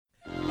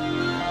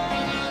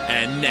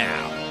And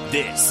now,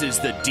 this is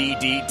the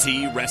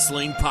DDT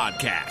Wrestling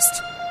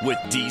Podcast with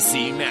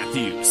DC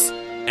Matthews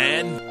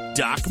and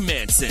Doc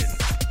Manson.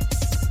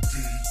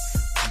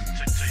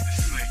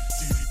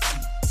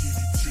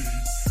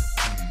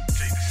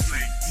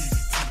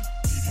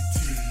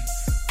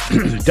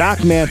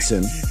 Doc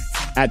Manson,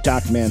 at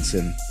Doc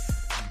Manson.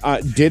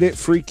 Did it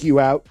freak you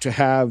out to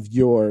have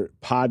your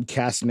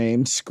podcast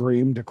name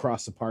screamed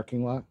across the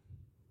parking lot?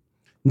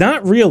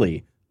 Not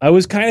really. I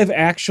was kind of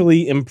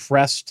actually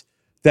impressed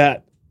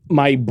that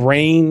my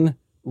brain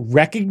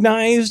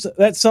recognized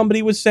that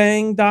somebody was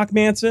saying Doc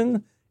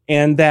Manson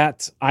and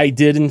that I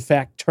did, in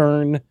fact,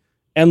 turn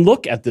and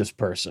look at this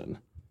person.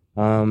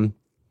 It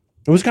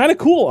was kind of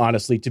cool,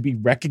 honestly, to be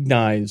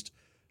recognized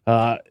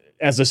as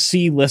a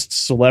C-list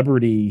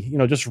celebrity,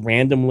 just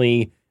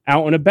randomly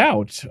out and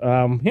about,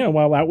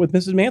 while out with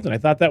Mrs. Manson. I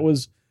thought that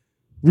was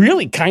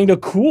really kind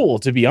of cool,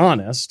 to be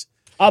honest.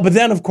 But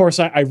then, of course,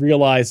 I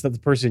realized that the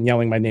person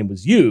yelling my name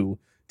was you,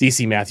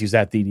 DC Matthews,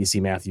 at the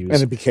DC Matthews.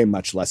 And it became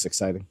much less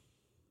exciting.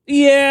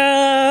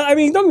 Yeah, I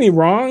mean, don't get me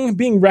wrong.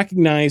 Being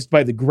recognized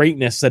by the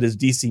greatness that is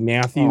DC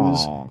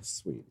Matthews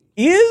sweet.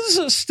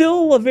 Is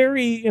still a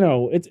very,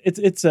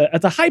 it's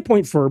a high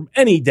point for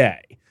any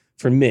day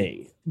for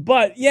me.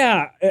 But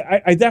yeah,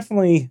 I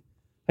definitely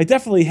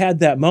had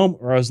that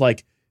moment where I was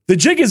like, the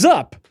jig is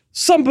up.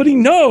 Somebody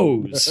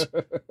knows.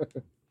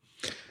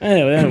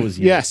 Anyway, that was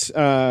you. Yes.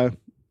 I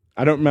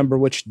don't remember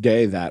which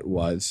day that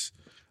was.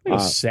 I think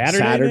it was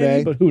Saturday,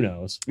 maybe, but who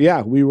knows?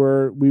 Yeah, we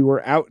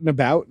were out and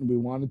about, and we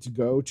wanted to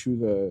go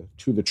to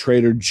the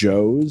Trader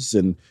Joe's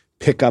and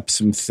pick up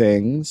some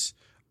things.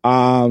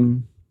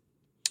 And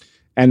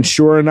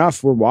sure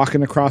enough, we're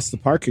walking across the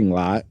parking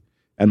lot,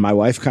 and my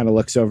wife kind of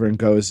looks over and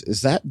goes,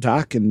 "Is that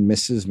Doc and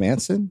Mrs.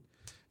 Manson?"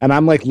 And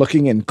I'm like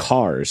looking in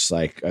cars,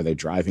 like, are they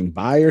driving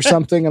by or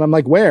something? And I'm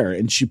like, where?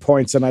 And she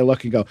points, and I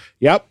look and go,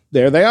 "Yep,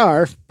 there they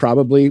are,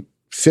 probably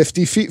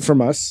 50 feet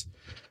from us."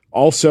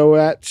 Also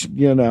at,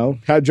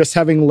 just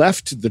having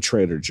left the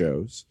Trader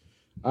Joe's.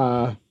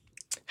 How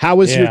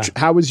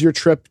was your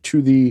trip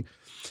to the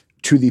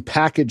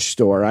package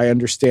store? I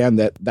understand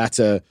that that's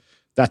a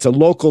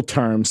local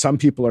term. Some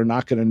people are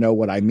not going to know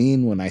what I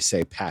mean when I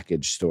say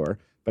package store,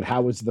 but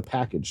how was the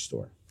package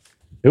store?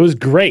 It was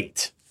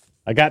great.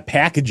 I got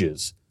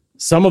packages.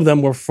 Some of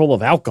them were full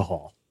of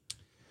alcohol.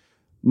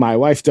 My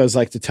wife does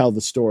like to tell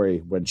the story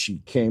when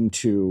she came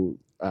to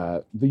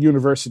the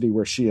university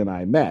where she and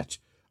I met.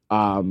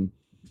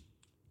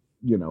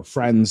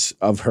 Friends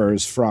of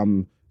hers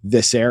from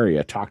this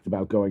area talked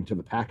about going to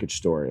the package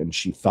store, and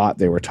she thought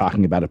they were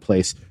talking about a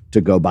place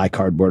to go buy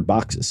cardboard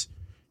boxes.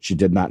 She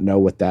did not know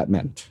what that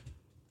meant.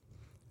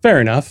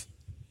 Fair enough.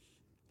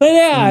 But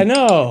yeah,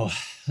 no.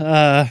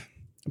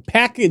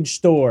 Package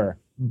store,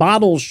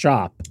 bottle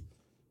shop,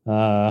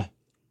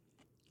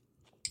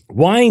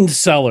 wine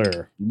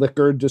cellar,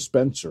 liquor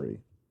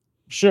dispensary.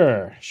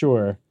 Sure.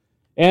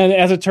 And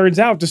as it turns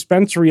out,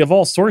 dispensary of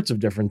all sorts of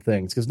different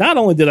things. Because not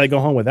only did I go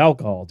home with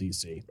alcohol,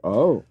 DC.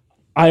 Oh.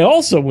 I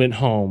also went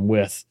home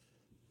with,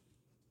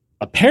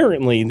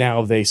 apparently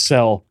now they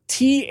sell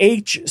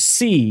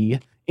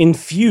THC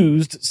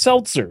infused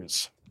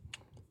seltzers.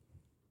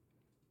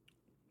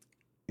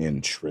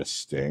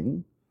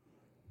 Interesting.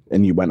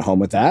 And you went home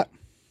with that?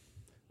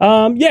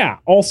 Yeah,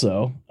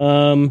 also.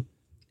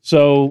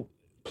 So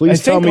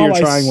please tell me you're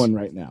trying one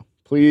right now.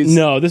 Please.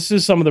 No, this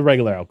is some of the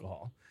regular alcohol.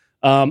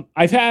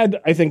 I've had,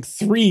 I think,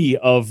 3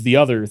 of the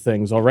other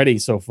things already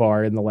so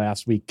far in the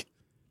last week.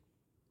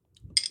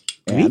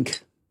 And?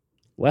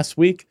 Last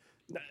week?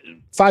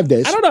 5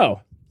 days. I don't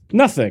know.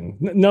 Nothing.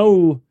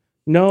 No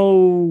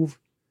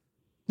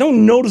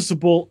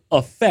noticeable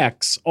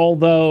effects,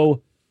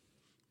 although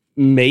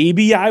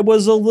maybe I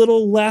was a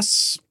little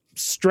less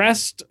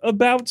stressed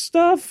about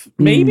stuff.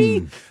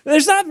 Maybe.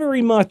 There's not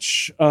very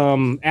much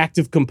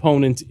active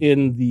component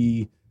in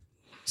the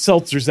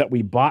seltzers that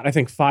we bought. I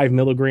think 5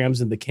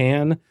 milligrams in the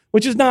can,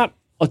 which is not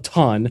a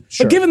ton.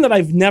 Sure. But given that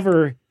I've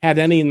never had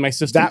any in my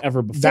system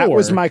ever before. That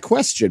was my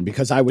question,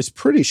 because I was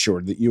pretty sure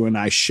that you and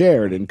I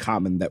shared in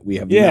common that we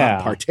have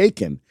not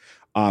partaken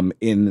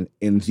in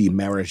the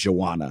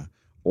marijuana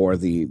or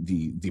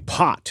the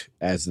pot,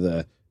 as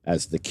the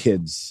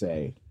kids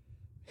say,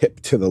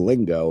 hip to the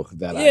lingo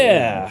that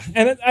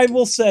And I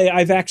will say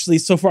I've actually,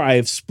 so far, I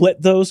have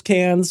split those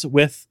cans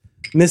with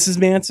Mrs.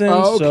 Manson.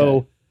 Oh, okay.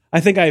 So I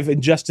think I've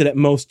ingested at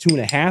most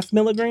 2.5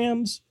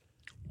 milligrams.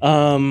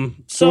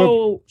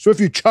 So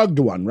if you chugged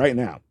one right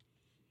now,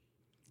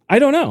 I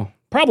don't know.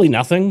 Probably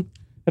nothing,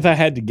 if I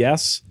had to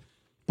guess.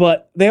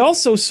 But they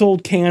also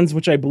sold cans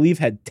which I believe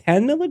had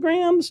 10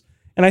 milligrams,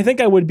 and I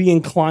think I would be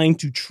inclined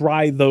to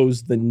try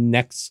those the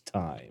next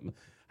time.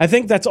 I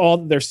think that's all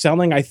that they're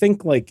selling. I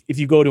think, like, if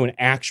you go to an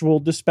actual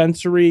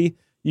dispensary,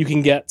 you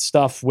can get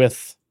stuff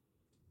with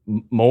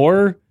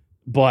more.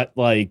 But,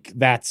 like,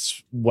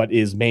 that's what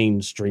is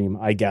mainstream,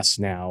 I guess,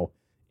 now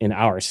in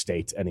our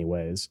state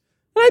anyways.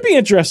 And I'd be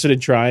interested in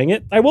trying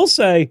it. I will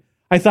say,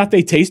 I thought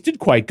they tasted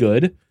quite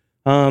good.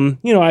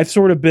 I've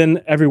sort of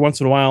been every once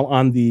in a while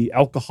on the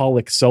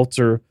alcoholic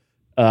seltzer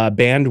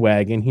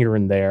bandwagon here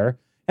and there.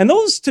 And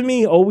those to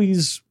me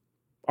always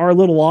are a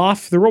little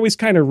off. They're always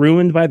kind of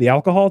ruined by the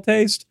alcohol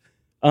taste.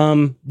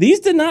 These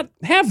did not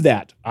have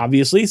that,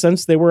 obviously,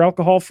 since they were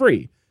alcohol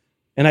free.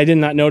 And I did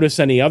not notice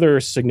any other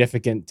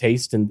significant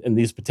taste in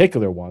these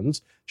particular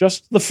ones,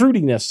 just the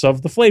fruitiness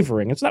of the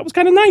flavoring. And so that was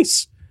kind of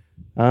nice.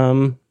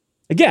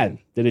 Again,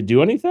 did it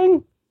do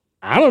anything?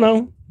 I don't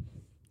know.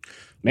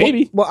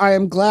 Maybe. Well, I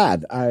am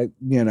glad.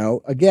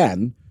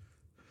 Again,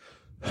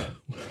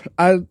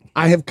 I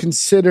have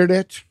considered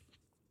it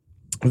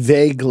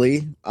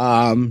vaguely.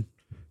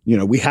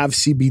 We have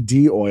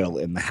CBD oil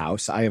in the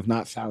house. I have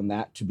not found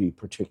that to be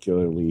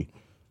particularly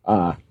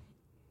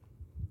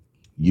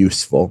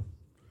useful,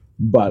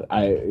 but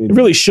it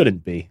really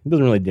shouldn't be. It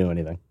doesn't really do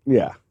anything.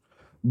 Yeah.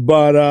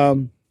 But,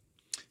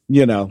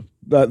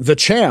 the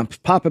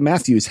champ, Papa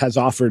Matthews, has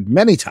offered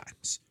many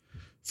times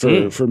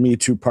for me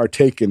to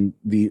partake in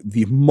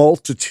the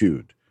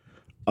multitude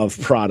of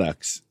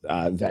products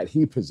that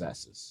he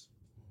possesses.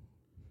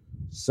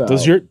 So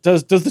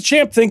does the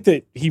champ think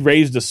that he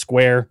raised a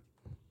square?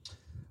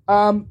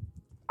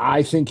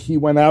 I think he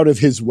went out of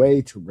his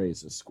way to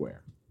raise a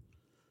square.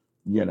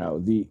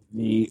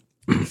 The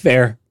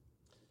fair.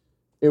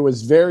 It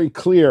was very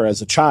clear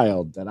as a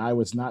child that I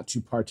was not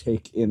to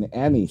partake in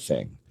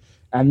anything.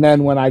 And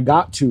then when I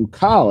got to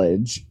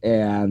college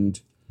and,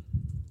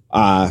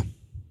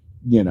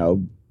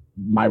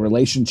 my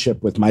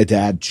relationship with my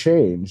dad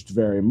changed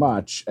very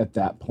much at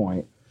that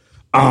point,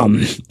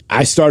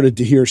 I started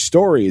to hear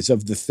stories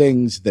of the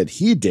things that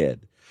he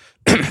did.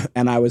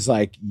 And I was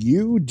like,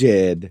 you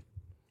did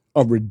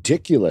a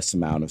ridiculous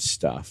amount of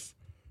stuff.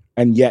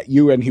 And yet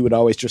and he would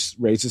always just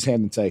raise his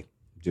hand and say,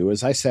 do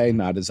as I say,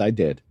 not as I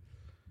did.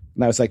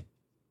 And I was like,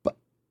 but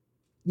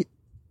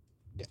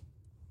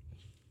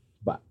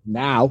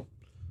now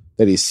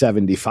that he's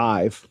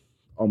 75,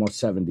 almost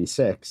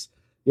 76,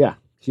 yeah,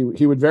 he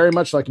would very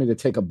much like me to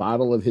take a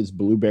bottle of his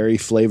blueberry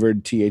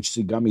flavored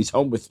THC gummies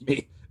home with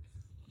me.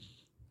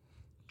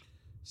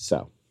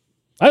 So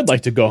I'd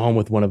like to go home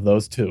with one of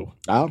those too.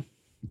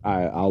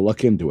 I'll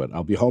look into it.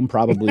 I'll be home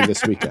probably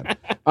this weekend.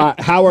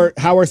 How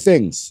are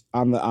things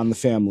on the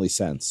family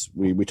sense?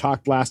 We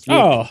talked last week.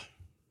 Oh,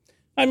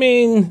 I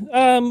mean,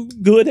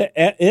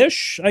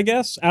 good-ish, I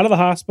guess, out of the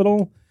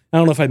hospital. I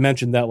don't know if I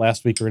mentioned that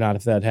last week or not,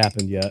 if that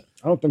happened yet.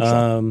 I don't think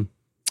so.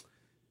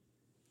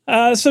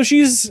 So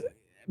she's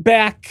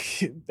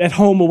back at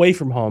home away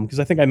from home, because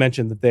I think I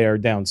mentioned that they are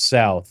down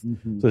south.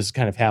 Mm-hmm. So this is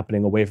kind of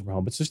happening away from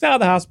home. But she's out of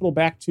the hospital,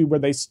 back to where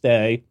they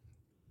stay.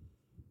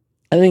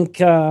 I think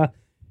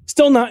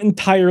still not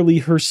entirely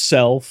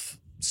herself,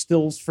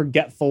 still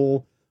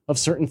forgetful of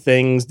certain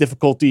things,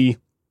 difficulty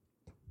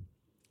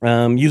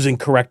using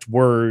correct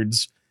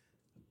words.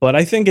 But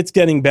I think it's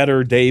getting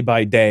better day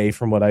by day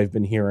from what I've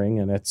been hearing,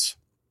 and that's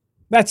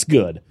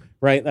good,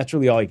 right? That's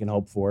really all you can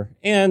hope for.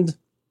 And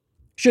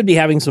should be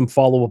having some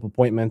follow-up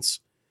appointments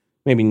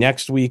maybe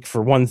next week for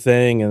one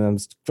thing, and then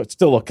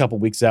still a couple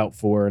weeks out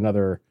for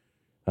another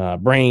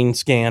brain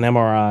scan,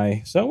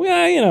 MRI. So,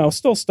 yeah,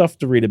 still stuff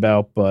to read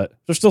about, but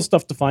there's still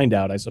stuff to find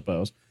out, I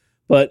suppose.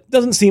 But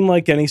doesn't seem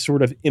like any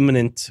sort of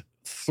imminent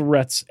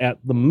threats at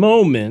the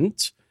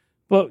moment.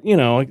 But,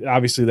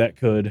 obviously that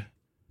could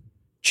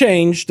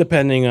change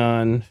depending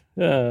on,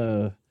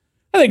 I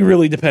think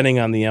really depending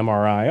on the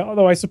MRI,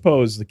 although I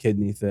suppose the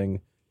kidney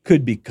thing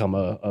could become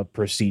a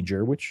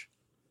procedure, which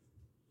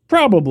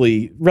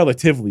probably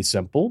relatively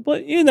simple,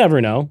 but you never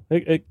know.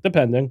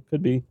 Depending,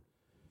 could be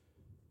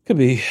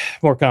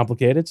more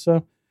complicated.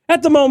 So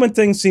at the moment,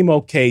 things seem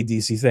okay.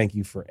 DC, thank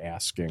you for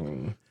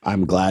asking.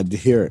 I'm glad to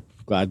hear it.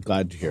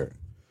 Glad to hear it.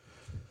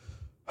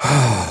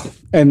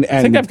 and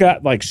I think I've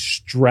got like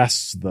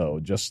stress though,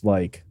 just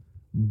like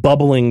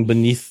bubbling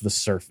beneath the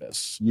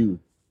surface. You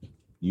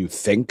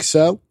think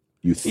so?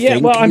 You think? Yeah.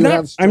 Well,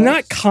 I'm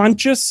not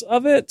conscious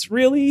of it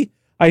really.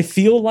 I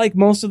feel like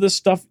most of this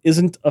stuff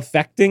isn't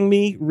affecting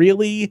me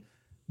really,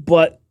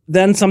 but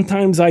then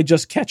sometimes I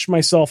just catch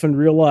myself and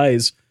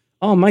realize,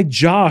 oh, my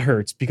jaw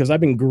hurts because I've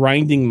been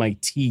grinding my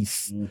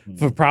teeth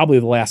for probably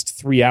the last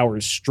 3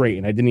 hours straight,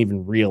 and I didn't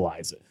even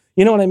realize it.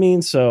 You know what I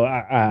mean? So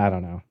I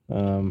don't know.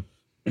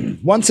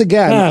 Once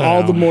again,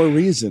 all the more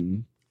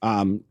reason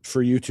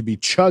for you to be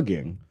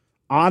chugging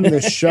on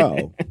this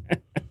show.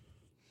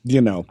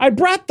 I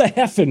brought the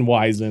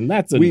Heffenweisen.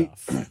 That's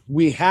enough.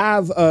 We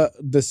have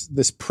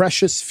this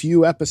precious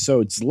few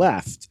episodes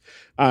left.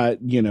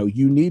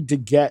 You need to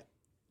get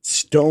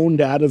stoned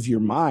out of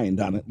your mind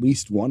on at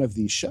least one of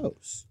these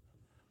shows.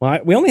 Well,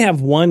 we only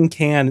have one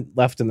can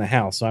left in the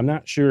house, so I'm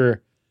not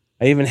sure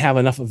I even have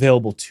enough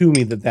available to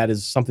me that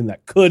is something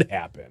that could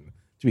happen,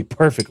 to be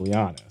perfectly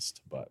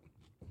honest. But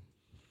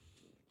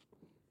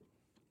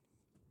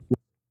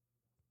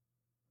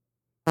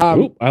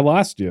I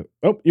lost you.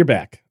 Oh, you're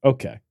back.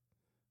 Okay.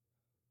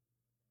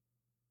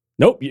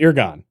 Nope, you're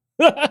gone.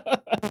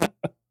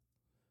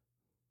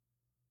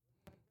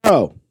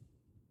 Oh.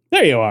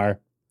 There you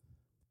are.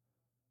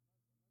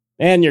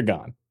 And you're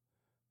gone.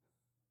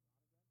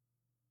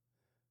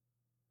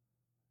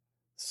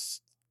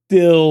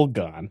 Still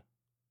gone.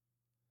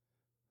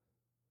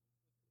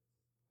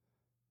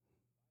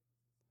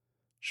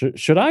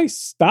 Should I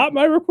stop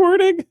my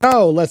recording?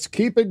 No, let's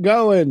keep it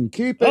going.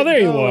 Keep it Oh, there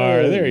you going.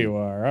 are. There you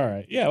are. All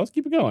right. Yeah, let's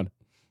keep it going.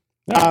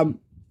 Um,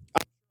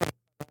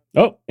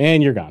 Oh,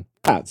 and you're gone.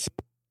 that's-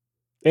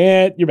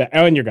 And you're back.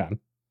 Oh, and you're gone.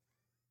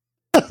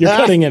 You're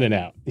cutting in and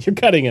out. You're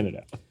cutting in and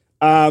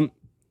out.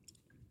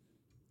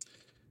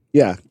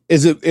 Yeah.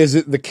 Is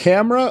it the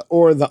camera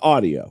or the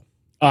audio?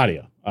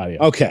 Audio.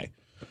 Okay.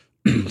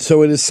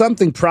 So it is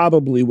something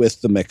probably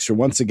with the mixer.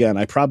 Once again,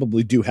 I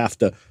probably do have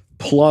to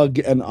plug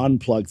and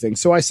unplug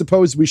things. So I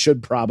suppose we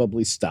should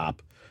probably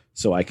stop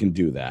so I can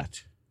do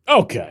that.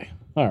 Okay.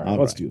 All right. All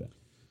Let's right. do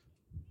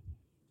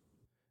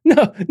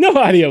that. No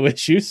audio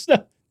issues.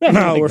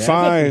 No, we're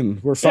fine.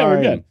 We're fine. Yeah,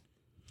 we're good.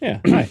 Yeah.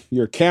 Hi.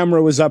 Your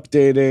camera was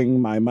updating.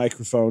 My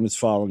microphone is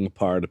falling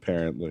apart,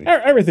 apparently.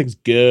 Everything's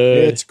good.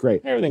 It's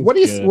great. Everything's What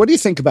do you good. What do you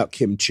think about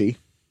kimchi?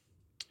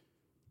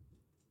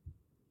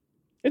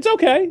 It's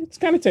okay. It's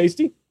kind of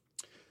tasty.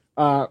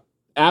 At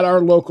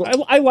our local,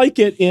 I like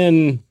it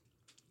in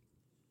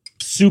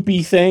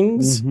soupy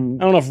things. Mhm. I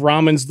don't know if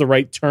ramen's the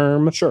right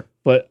term, sure,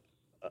 but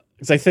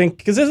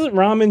because isn't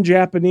ramen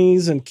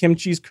Japanese and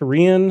kimchi's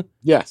Korean,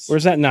 yes, or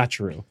is that not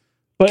true?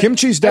 But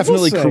kimchi's I will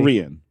definitely say-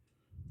 Korean.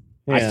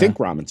 I Yeah. think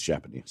ramen's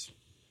Japanese.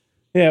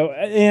 Yeah,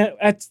 and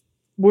at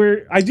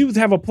where I do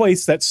have a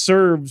place that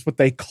serves what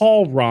they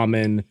call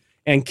ramen,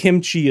 and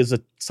kimchi is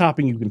a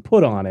topping you can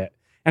put on it,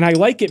 and I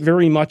like it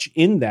very much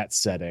in that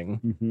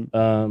setting.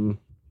 Mhm.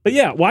 But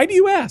yeah, why do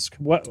you ask?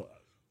 What?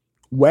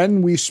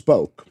 When we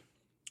spoke,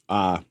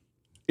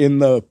 in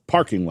the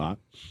parking lot,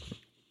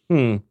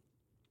 you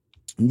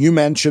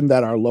mentioned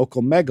that our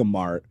local Mega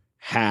Mart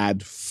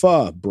had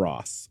pho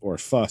broth or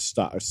pho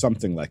stock or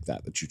something like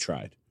that you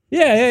tried.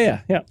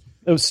 Yeah.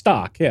 It was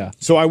stock. Yeah.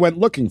 So I went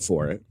looking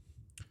for it.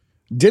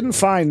 Didn't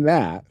find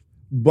that,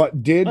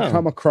 but did Oh.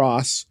 come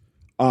across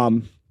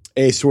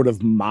a sort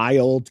of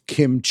mild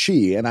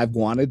kimchi, and I've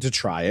wanted to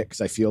try it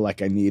because I feel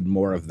like I need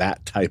more of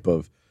that type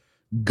of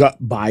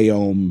gut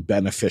biome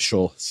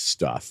beneficial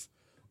stuff.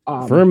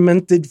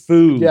 Fermented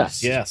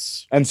foods.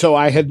 Yes. And so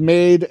I had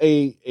made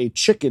a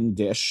chicken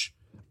dish,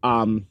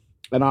 and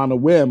on a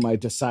whim, I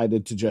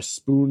decided to just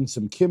spoon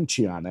some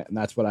kimchi on it, and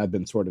that's what I've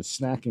been sort of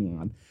snacking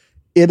on.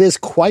 It is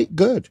quite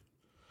good.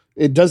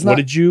 It does not. What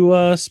did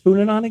you spoon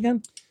it on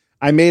again?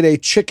 I made a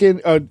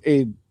chicken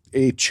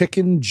a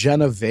chicken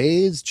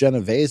Genovese.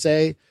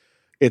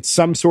 It's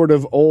some sort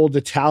of old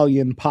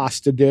Italian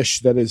pasta dish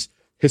that is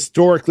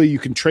historically you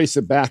can trace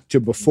it back to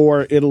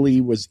before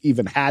Italy was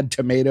even had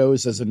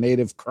tomatoes as a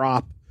native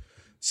crop.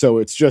 So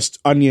it's just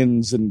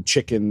onions and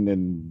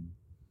chicken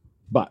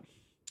but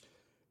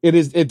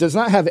it does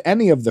not have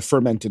any of the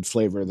fermented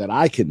flavor that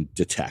I can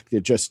detect.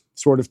 It just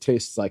sort of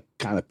tastes like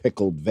kind of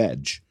pickled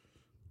veg,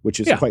 which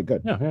is quite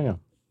good. Yeah.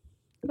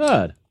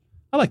 Good.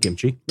 I like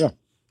kimchi. Yeah.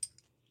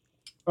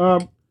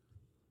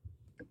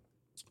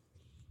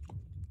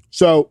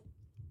 So,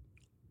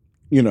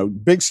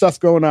 big stuff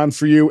going on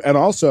for you. And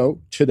also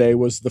today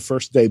was the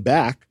first day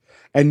back.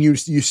 And you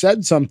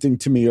said something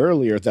to me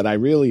earlier that I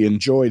really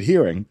enjoyed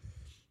hearing.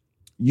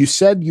 You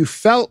said you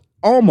felt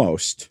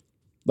almost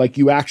like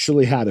you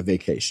actually had a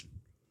vacation.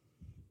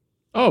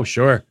 Oh,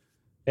 sure.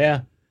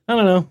 Yeah. I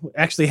don't know.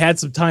 Actually had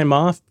some time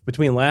off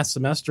between last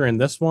semester and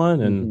this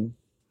one. And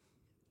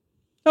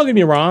don't get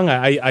me wrong.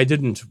 I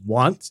didn't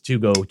want to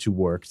go to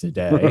work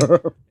today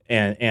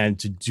and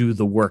to do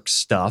the work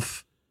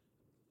stuff.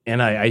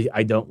 And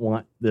I don't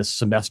want this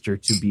semester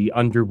to be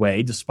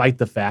underway, despite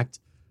the fact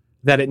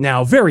that it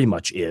now very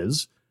much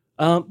is.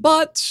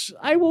 But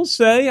I will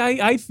say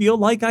I feel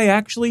like I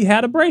actually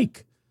had a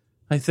break.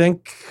 I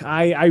think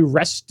I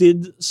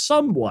rested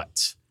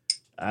somewhat.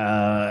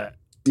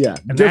 Yeah.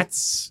 And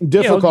that's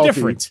difficulty.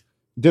 different.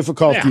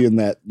 Difficulty in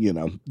that,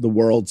 the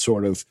world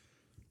sort of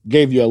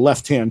gave you a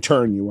left-hand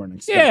turn you weren't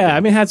expecting. Yeah, I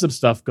mean, had some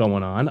stuff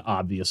going on,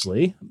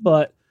 obviously.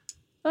 But,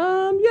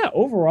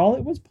 overall,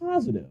 it was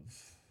positive.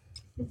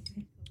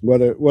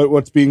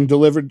 What's being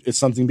delivered? Is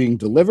something being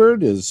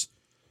delivered?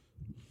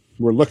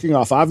 We're looking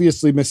off.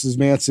 Obviously, Mrs.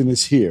 Manson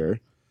is here,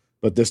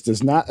 but this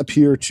does not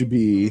appear to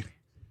be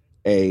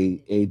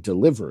a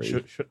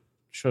delivery.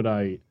 Should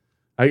I?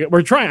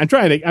 I'm trying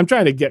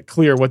to get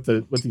clear what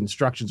the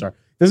instructions are.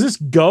 Does this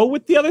go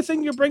with the other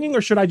thing you're bringing,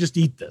 or should I just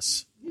eat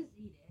this?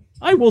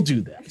 I will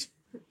do that.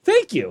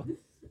 Thank you.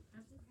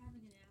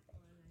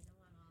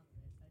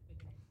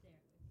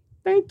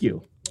 Thank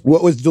you.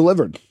 What was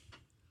delivered?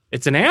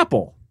 It's an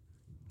apple.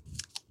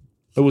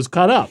 It was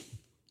cut up.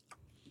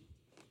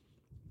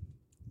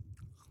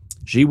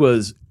 She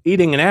was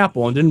eating an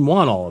apple and didn't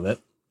want all of it.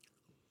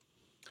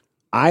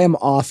 I am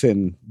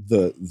often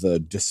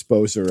the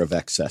disposer of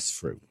excess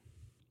fruit.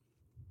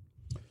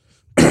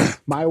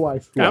 My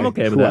wife, who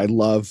I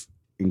love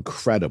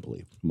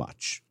incredibly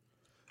much,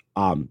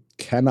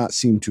 cannot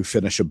seem to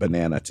finish a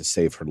banana to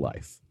save her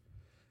life.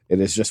 It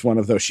is just one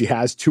of those. She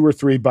has 2 or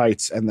 3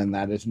 bites, and then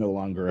that is no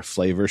longer a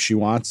flavor she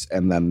wants.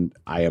 And then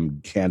I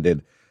am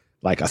handed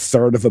like a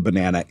third of a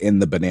banana in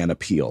the banana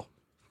peel.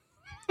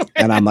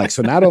 And I'm like,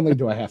 so not only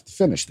do I have to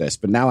finish this,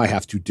 but now I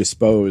have to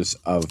dispose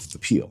of the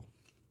peel.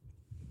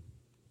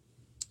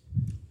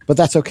 But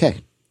that's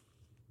okay.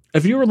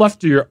 If you were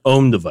left to your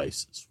own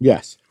devices,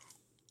 Yes.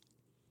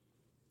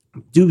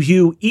 do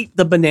you eat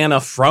the banana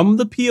from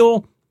the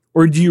peel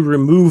or do you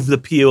remove the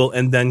peel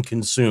and then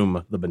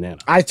consume the banana?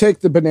 I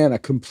take the banana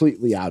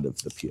completely out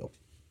of the peel.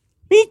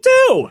 Me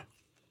too.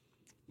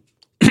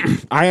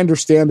 I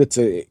understand it's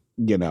a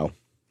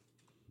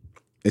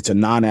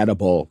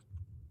non-edible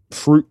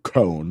fruit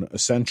cone,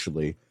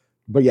 essentially.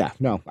 But yeah,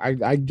 no,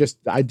 I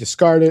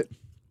discard it.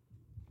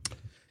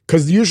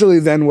 Because usually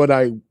then what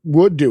I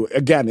would do,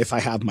 again, if I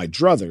have my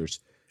druthers,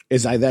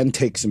 is I then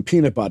take some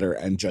peanut butter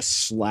and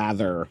just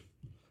slather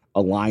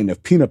a line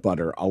of peanut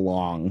butter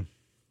along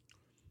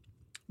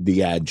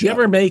the edge. Do you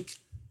ever make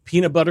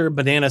peanut butter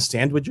banana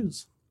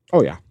sandwiches?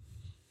 Oh, yeah.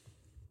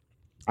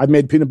 I've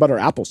made peanut butter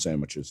apple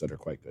sandwiches that are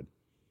quite good.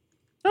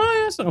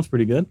 Oh, yeah, sounds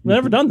pretty good. I've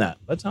never done that.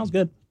 That sounds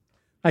good.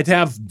 I'd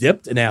have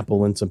dipped an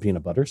apple in some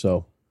peanut butter,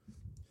 so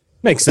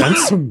makes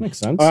sense. Makes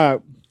sense.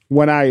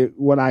 When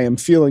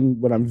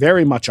I'm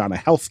very much on a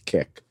health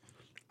kick,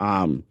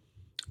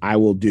 I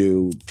will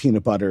do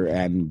peanut butter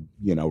and,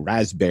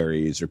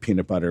 raspberries or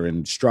peanut butter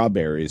and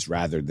strawberries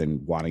rather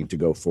than wanting to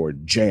go for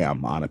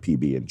jam on a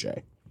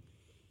PB&J.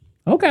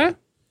 Okay.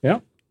 Yeah.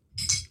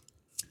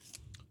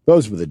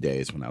 Those were the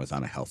days when I was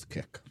on a health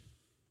kick.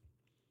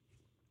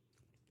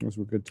 Those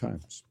were good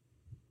times.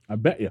 I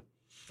bet you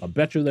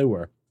they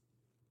were.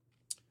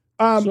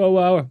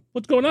 So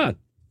what's going on?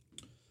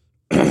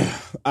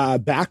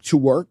 Back to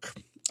work.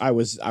 I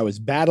was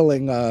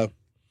battling.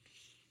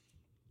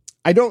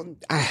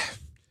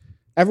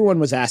 Everyone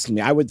was asking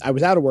me. I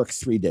was out of work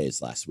 3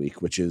 days last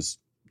week, which is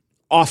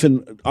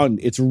often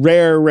it's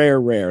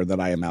rare that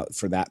I am out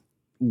for that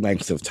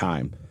length of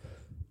time.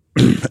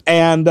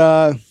 And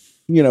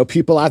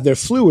people had their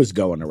flu was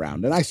going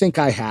around, and I think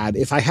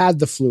if I had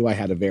the flu, I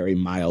had a very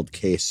mild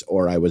case,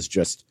 or I was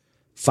just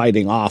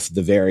fighting off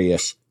the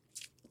various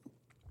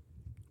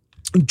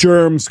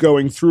germs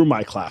going through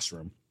my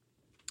classroom.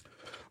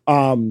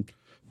 But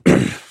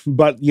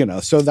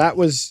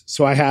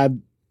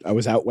I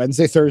was out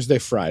Wednesday, Thursday,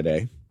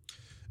 Friday,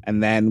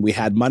 and then we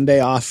had Monday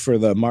off for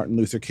the Martin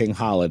Luther King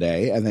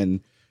holiday. And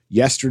then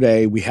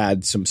yesterday we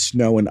had some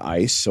snow and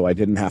ice, so I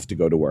didn't have to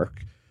go to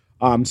work.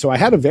 So I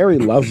had a very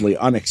lovely,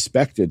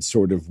 unexpected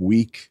sort of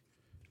week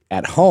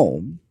at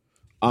home,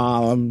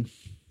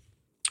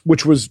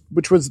 which was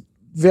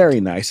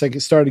very nice. I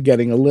started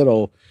getting a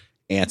little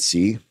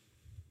antsy,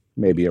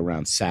 maybe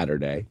around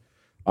Saturday,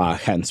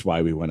 hence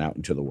why we went out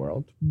into the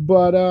world.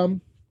 But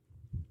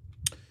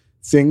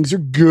things are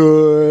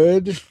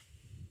good.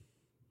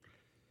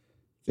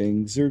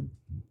 Things are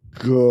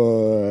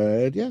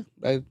good. Yeah,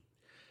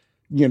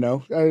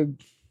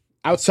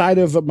 outside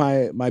of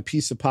my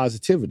piece of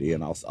positivity,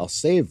 and I'll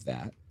save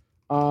that.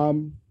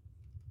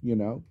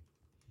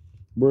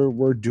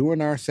 We're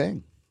doing our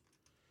thing.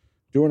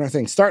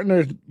 Starting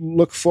to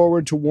look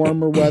forward to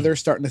warmer weather,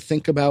 starting to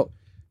think about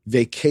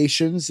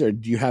vacations. Or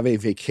do you have a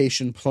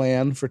vacation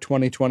plan for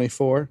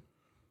 2024?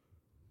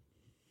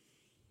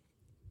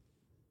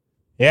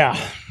 Yeah.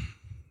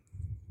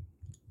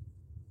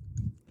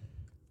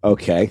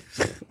 Okay.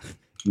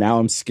 Now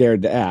I'm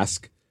scared to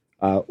ask.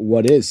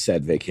 What is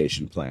said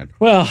vacation plan?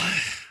 Well,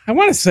 I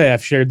want to say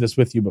I've shared this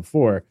with you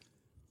before,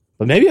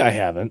 but maybe I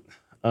haven't.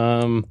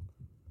 So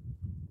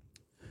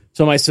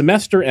my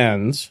semester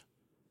ends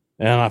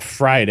on a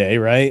Friday,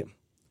 right?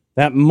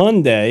 That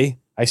Monday,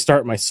 I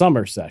start my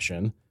summer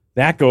session.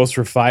 That goes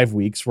for 5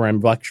 weeks where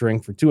I'm lecturing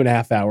for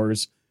 2.5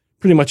 hours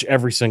pretty much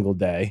every single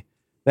day.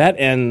 That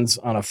ends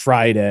on a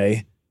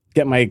Friday,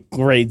 get my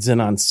grades in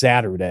on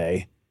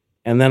Saturday.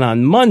 And then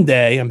on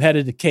Monday, I'm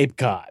headed to Cape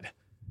Cod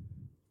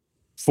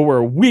for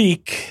a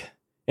week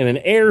in an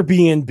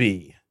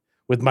Airbnb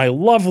with my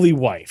lovely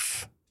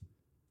wife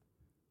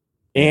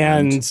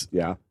and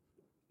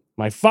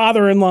my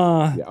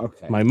father-in-law,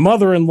 my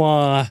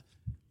mother-in-law,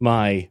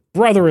 my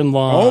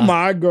brother-in-law. Oh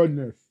my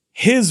goodness.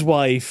 His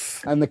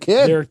wife. And the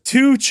kid. Their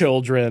 2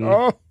 children.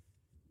 Oh.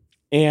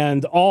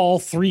 And all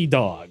 3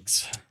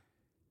 dogs.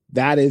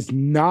 That is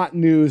not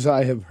news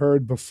I have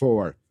heard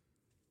before.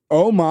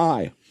 Oh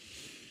my.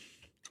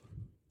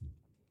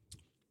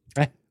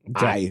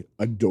 I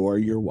adore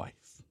your wife.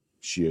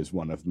 She is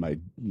one of my,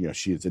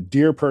 she is a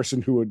dear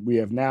person we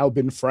have now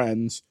been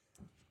friends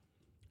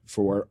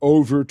for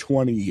over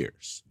 20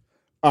 years.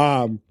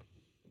 And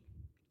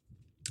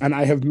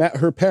I have met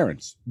her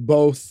parents,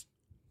 both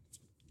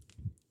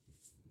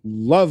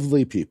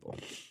lovely people.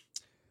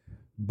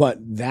 But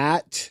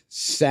that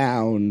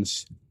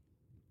sounds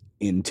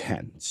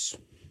intense.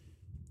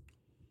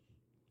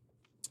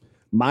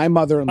 My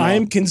mother-in-law.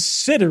 I'm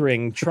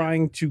considering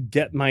trying to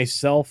get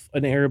myself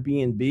an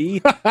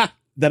Airbnb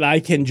that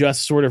I can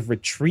just sort of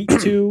retreat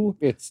to.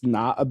 It's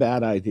not a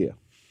bad idea.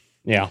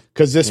 Yeah.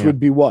 Because this would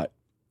be what?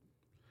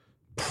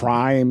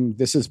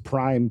 This is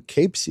prime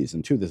Cape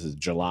season too. This is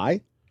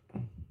July.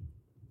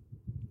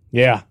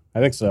 Yeah, I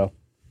think so.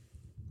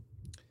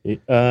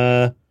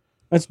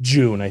 That's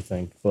June, I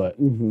think. But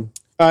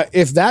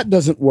if that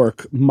doesn't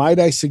work, might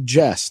I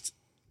suggest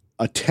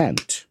a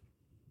tent?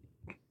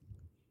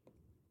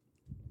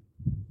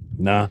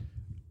 Nah.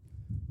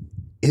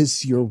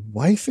 Is your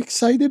wife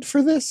excited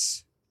for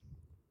this?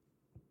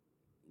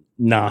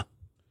 Nah.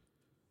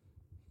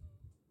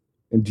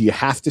 And do you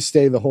have to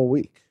stay the whole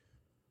week?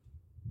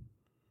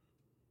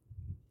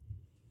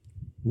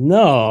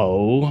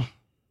 No.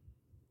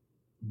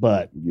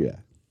 But Yeah.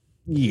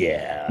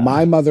 yeah.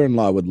 My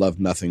mother-in-law would love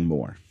nothing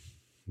more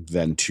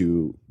than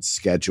to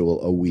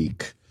schedule a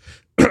week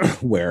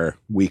where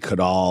we could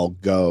all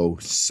go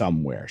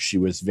somewhere. She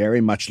was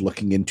very much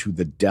looking into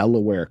the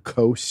Delaware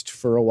coast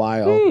for a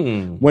while.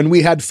 When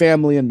we had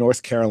family in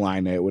North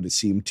Carolina, it would have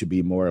seemed to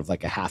be more of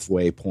like a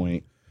halfway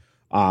point.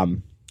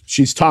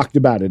 She's talked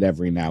about it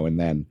every now and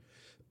then,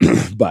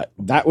 but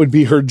that would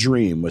be her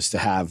dream, was to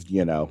have,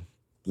 you know,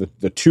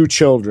 the two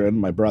children,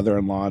 my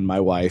brother-in-law and my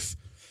wife,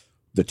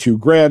 the two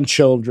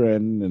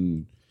grandchildren,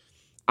 and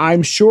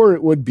I'm sure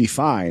it would be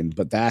fine,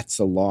 but that's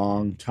a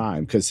long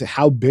time. Because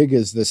how big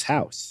is this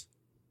house?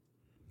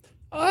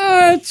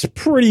 It's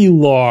pretty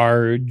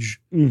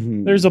large.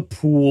 Mm-hmm. There's a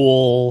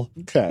pool.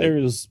 Okay.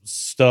 There's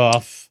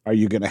stuff. Are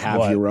you going to have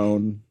What? your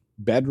own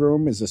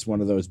bedroom? Is this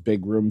one of those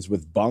big rooms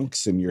with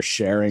bunks and you're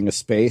sharing a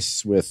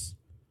space with...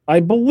 I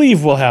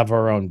believe we'll have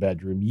our own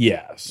bedroom.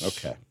 Yes.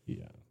 Okay.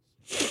 Yeah.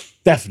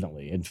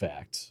 Definitely, in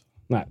fact.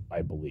 Not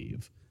I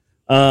believe.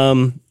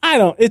 I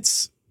don't,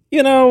 it's,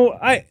 you know,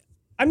 I'm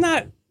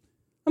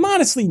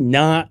honestly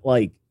not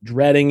like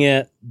dreading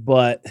it,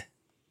 but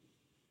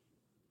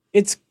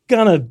it's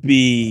gonna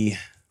be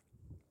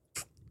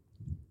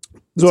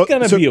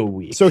be a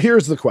week. So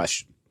here's the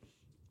question.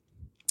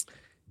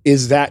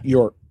 Is that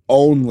your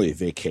only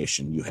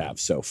vacation you have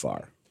so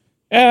far?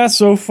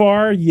 So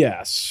far,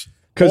 yes.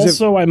 'Cause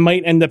also, I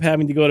might end up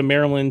having to go to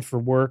Maryland for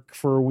work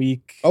for a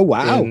week. Oh,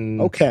 wow.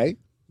 in Okay.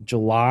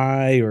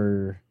 July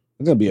or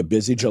It's going to be a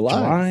busy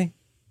July.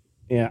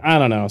 Yeah, I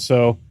don't know.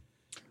 So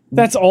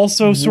that's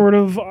also sort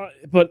of,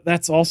 but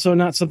that's also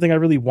not something I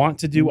really want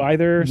to do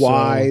either.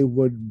 Why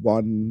would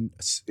one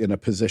in a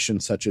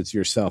position such as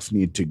yourself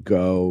need to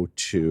go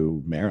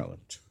to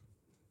Maryland?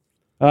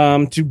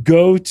 To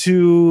go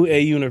to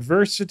a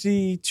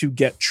university to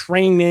get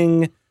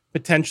training,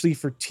 potentially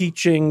for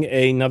teaching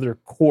another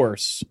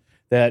course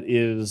that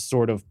is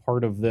sort of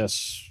part of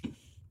this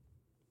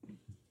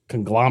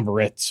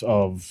conglomerate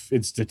of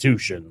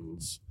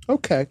institutions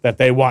Okay. that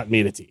they want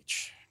me to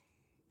teach.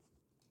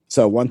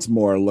 So once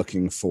more,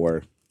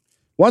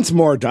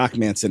 Doc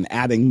Manson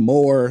adding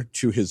more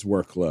to his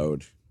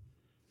workload.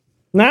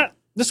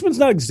 This one's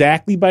not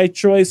exactly by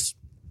choice.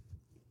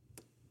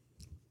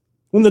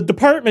 When the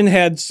department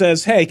head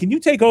says, "Hey, can you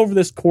take over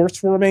this course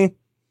for me?"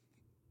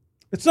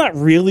 It's not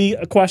really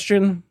a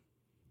question.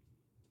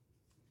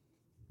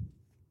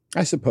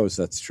 I suppose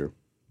that's true.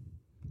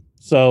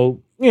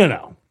 So, you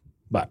know,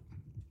 but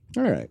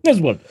All right.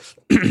 that's what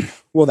it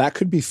is. Well, that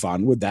could be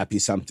fun. Would that be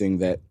something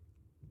that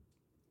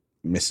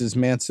Mrs.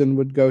 Manson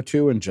would go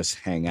to and just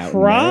hang out?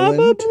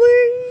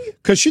 Probably.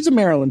 Because she's a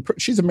Maryland.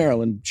 She's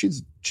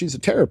a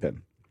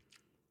Terrapin.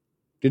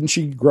 Didn't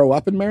she grow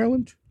up in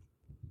Maryland?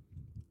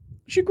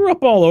 She grew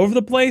up all over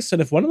the place,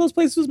 and if one of those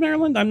places was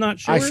Maryland, I'm not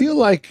sure. I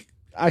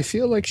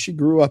feel like she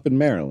grew up in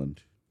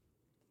Maryland.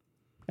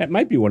 That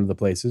might be one of the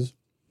places.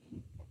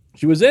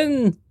 She was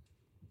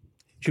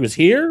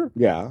here.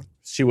 Yeah.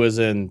 She was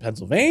in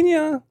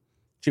Pennsylvania.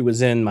 She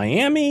was in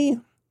Miami.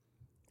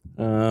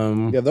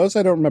 Yeah, those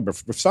I don't remember.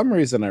 For some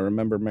reason, I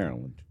remember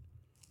Maryland.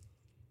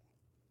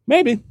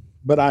 Maybe.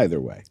 But either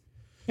way.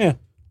 Yeah.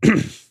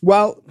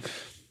 Well,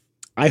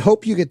 I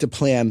hope you get to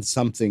plan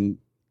something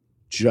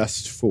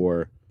just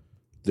for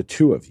the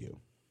two of you.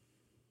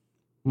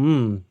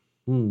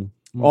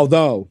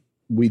 Although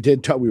we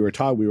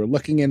were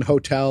looking in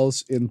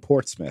hotels in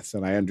Portsmouth,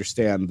 and I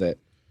understand that,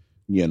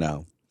 you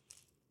know,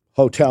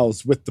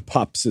 hotels with the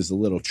pups is a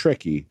little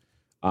tricky.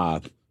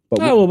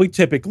 We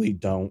typically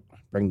don't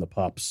bring the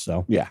pups,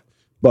 so. Yeah.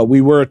 But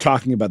we were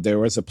talking about, there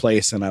was a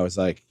place, and I was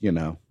like, you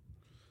know,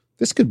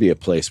 this could be a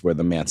place where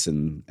the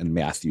Manson and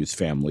Matthews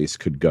families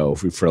could go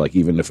for like,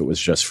 even if it was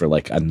just for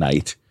like a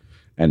night,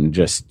 and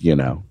just, you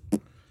know,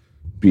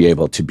 be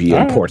able to be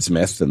in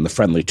Portsmouth and the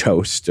Friendly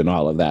Toast and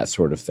all of that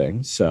sort of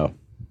thing. So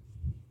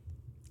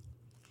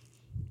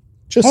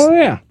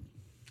yeah.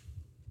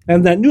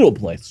 And that noodle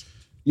place.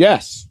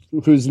 Yes,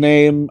 whose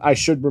name I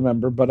should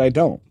remember, but I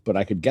don't. But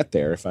I could get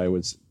there if I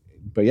was.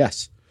 But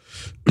yes.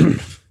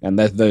 And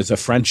there's a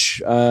French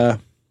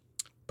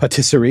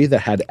patisserie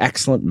that had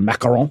excellent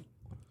macarons.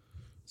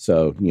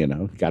 So, you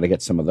know, got to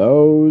get some of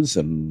those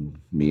and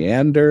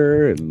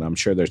meander. And I'm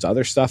sure there's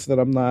other stuff that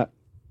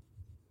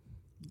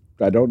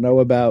I don't know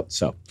about.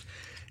 So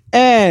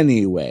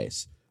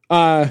anyways,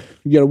 you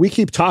know, we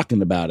keep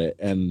talking about it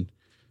and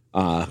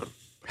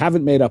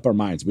haven't made up our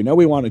minds. We know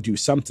we want to do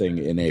something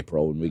in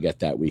April when we get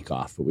that week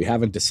off, but we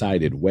haven't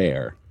decided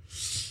where.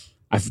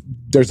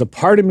 There's a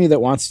part of me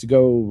that wants to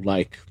go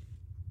like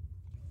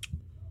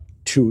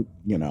to,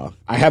 you know,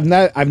 I've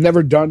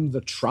never done the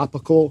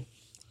tropical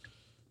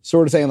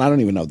sort of thing. And I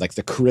don't even know, like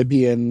the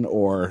Caribbean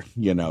or,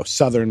 you know,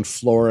 Southern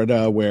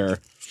Florida, where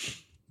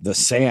the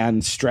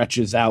sand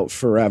stretches out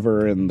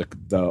forever and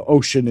the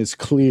ocean is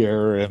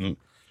clear. And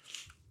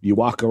you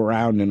walk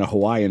around in a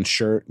Hawaiian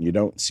shirt and you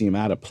don't seem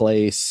out of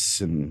place.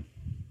 And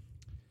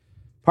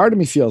part of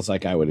me feels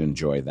like I would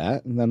enjoy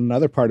that. And then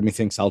another part of me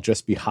thinks I'll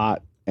just be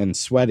hot and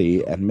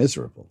sweaty and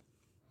miserable.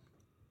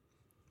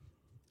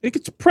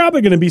 It's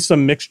probably going to be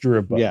some mixture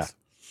of both. Yeah.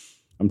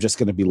 I'm just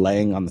going to be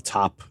laying on the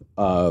top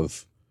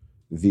of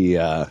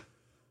the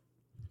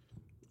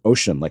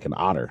ocean like an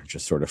otter,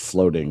 just sort of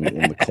floating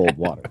in the cold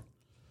water.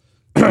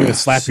 You're going to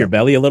slap your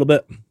belly a little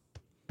bit?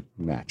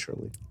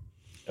 Naturally.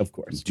 Of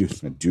course.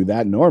 Do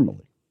that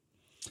normally.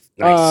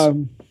 Nice.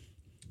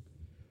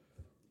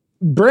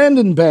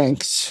 Brandon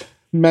Banks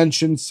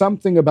mentioned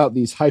something about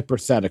these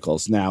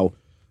hypotheticals. Now,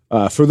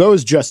 for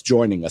those just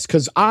joining us,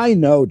 because I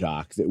know,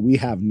 Doc, that we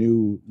have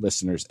new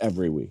listeners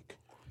every week.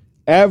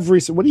 What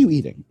are you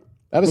eating?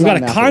 That is We've not got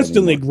an a apple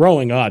constantly anymore.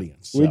 growing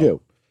audience. So. We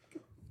do.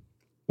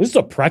 This is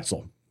a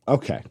pretzel.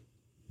 Okay.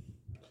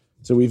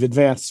 So we've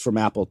advanced from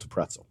apple to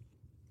pretzel.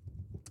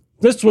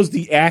 This was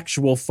the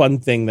actual fun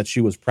thing that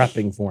she was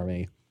prepping for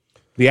me.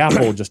 The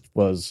apple just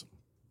was,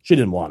 she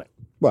didn't want it.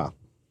 Well,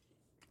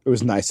 it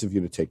was nice of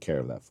you to take care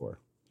of that for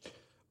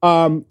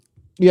her.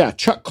 Yeah,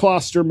 Chuck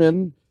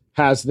Klosterman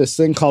has this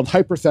thing called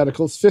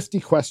Hypotheticals, 50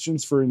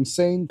 Questions for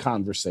Insane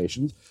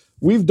Conversations.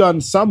 We've done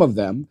some of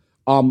them.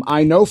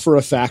 I know for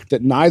a fact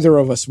that neither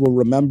of us will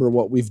remember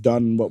what we've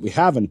done and what we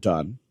haven't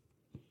done.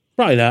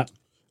 Probably not.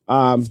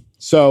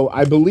 So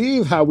I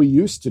believe how we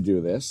used to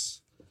do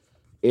this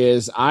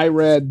is I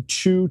read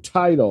 2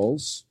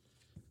 titles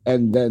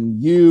and then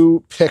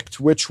you picked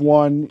which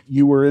one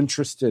you were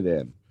interested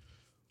in.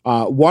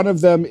 One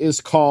of them is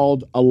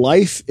called A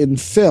Life in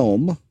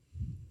Film.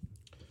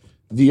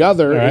 The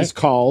other is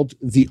called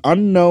The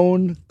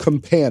Unknown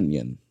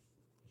Companion.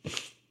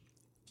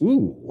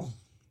 Ooh.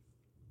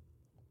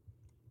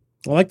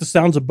 I like the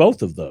sounds of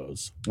both of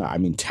those. I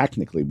mean,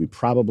 technically, we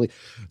probably...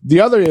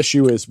 The other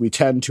issue is we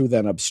tend to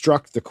then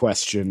obstruct the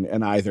question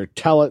and either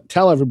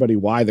tell everybody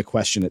why the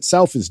question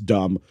itself is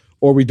dumb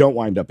or we don't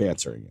wind up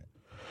answering it.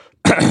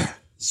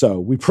 So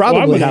we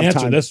probably have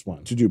time this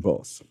one. to do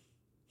both.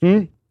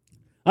 I'm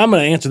going to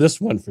answer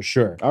this one for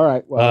sure. All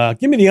right. Well,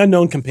 give me The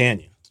Unknown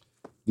Companion.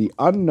 The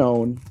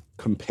Unknown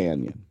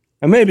Companion.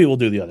 And maybe we'll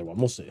do the other one.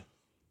 We'll see.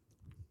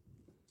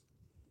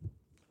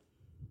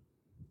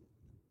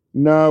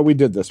 No, we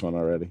did this one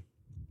already.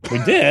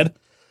 We did?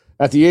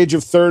 At the age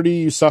of 30,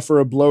 you suffer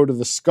a blow to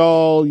the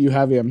skull. You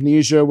have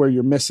amnesia where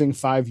you're missing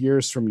 5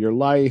 years from your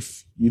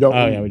life. You don't.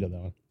 Oh, yeah, we did that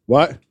one.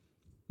 What?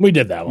 We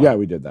did that one. Yeah,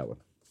 we did that one.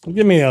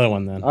 Give me the other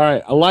one then. All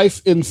right. A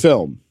Life in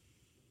Film.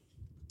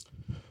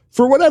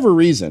 For whatever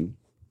reason,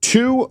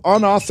 2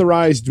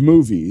 unauthorized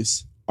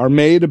movies are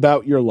made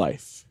about your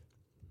life.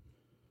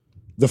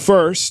 The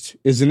first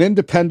is an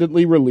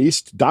independently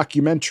released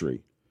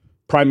documentary,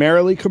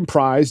 primarily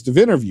comprised of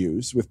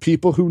interviews with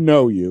people who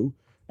know you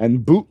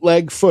and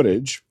bootleg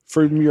footage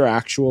from your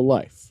actual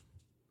life.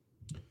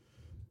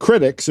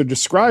 Critics are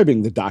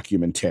describing the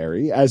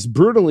documentary as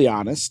brutally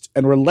honest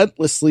and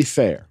relentlessly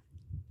fair.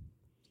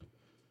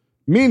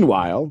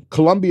 Meanwhile,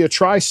 Columbia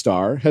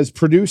TriStar has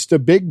produced a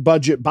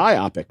big-budget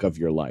biopic of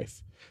your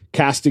life,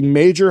 casting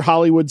major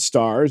Hollywood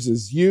stars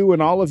as you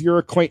and all of your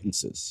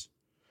acquaintances.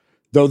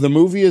 Though the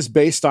movie is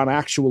based on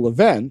actual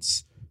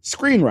events,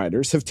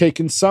 screenwriters have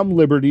taken some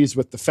liberties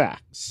with the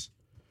facts.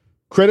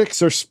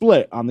 Critics are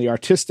split on the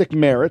artistic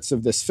merits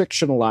of this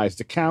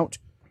fictionalized account,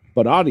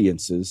 but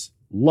audiences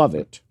love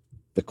it.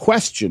 The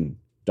question,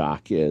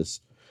 Doc, is,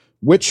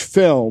 which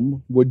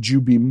film would you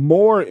be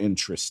more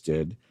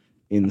interested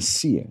in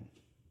seeing?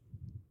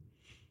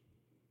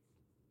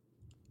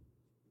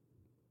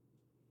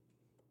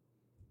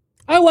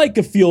 I like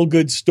a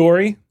feel-good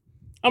story.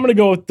 I'm going to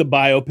go with the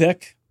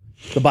biopic.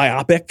 The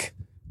biopic.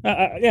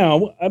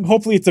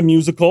 Hopefully it's a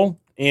musical,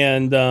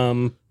 and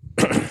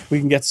we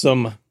can get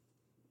some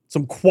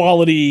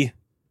quality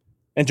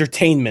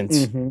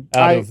entertainment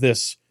out of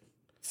this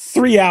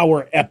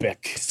 3-hour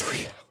epic. 3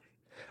 hours.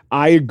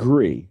 I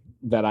agree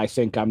that I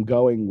think I'm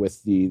going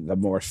with the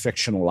more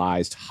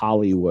fictionalized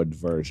Hollywood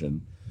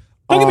version.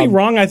 Don't get me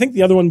wrong. I think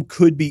the other one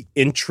could be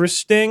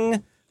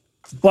interesting,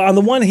 but on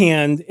the one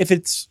hand, if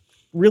it's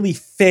really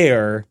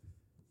fair,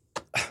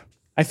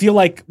 I feel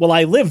like, well,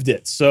 I lived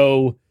it,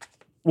 so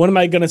what am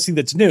I going to see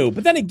that's new?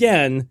 But then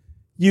again,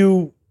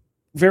 you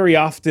very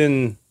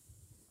often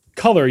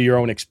color your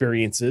own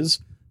experiences,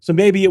 so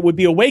maybe it would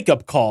be a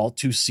wake-up call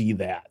to see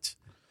that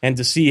and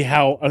to see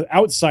how an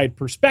outside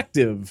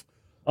perspective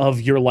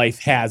of your life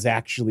has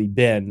actually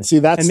been.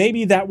 And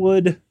maybe that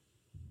would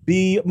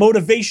be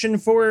motivation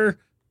for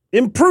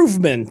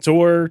improvement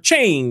or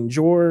change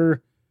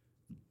or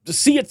to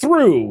see it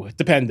through,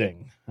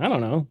 depending. I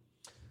don't know.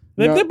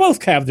 They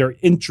both have their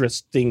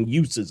interesting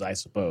uses, I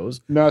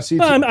suppose. No, see,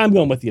 I'm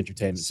going with the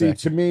entertainment. See,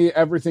 to me,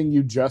 everything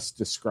you just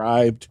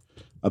described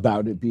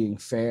about it being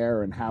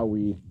fair and how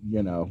we're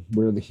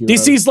the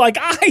heroes. DC's like,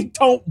 I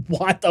don't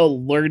want a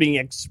learning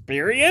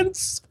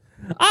experience.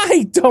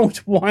 I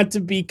don't want to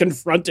be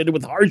confronted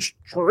with harsh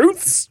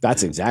truths.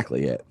 That's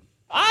exactly it.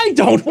 I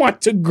don't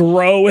want to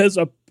grow as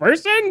a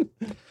person.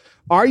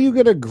 Are you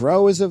going to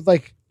grow as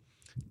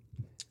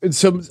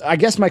So I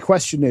guess my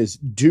question is,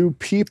 do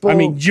people... I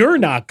mean, you're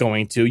not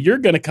going to. You're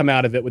going to come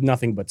out of it with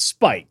nothing but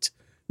spite.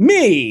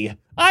 Me,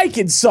 I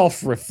can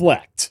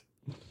self-reflect.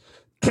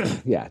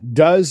 Yeah.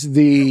 Does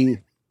the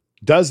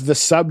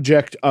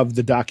subject of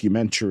the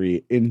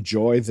documentary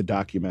enjoy the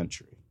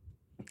documentary?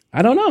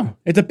 I don't know.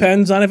 It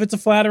depends on if it's a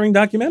flattering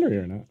documentary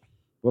or not.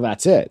 Well,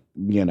 that's it.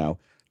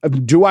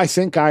 Do I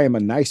think I am a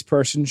nice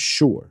person?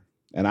 Sure.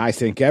 And I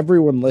think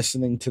everyone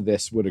listening to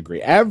this would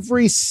agree.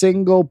 Every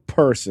single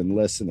person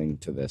listening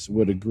to this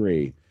would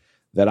agree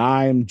that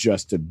I'm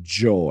just a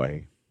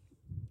joy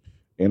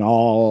in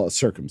all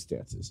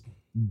circumstances.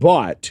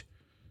 But,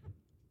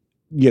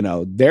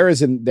 there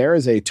is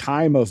a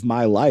time of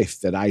my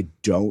life that I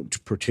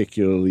don't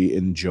particularly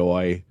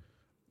enjoy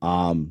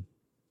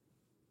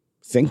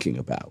thinking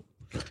about.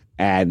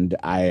 And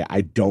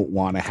I don't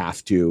want to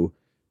have to,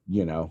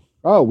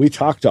 we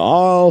talked to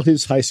all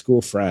his high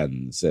school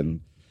friends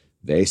and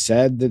they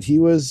said that he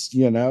was,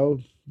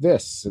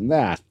 this and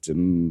that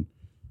and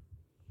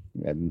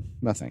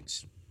no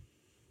thanks.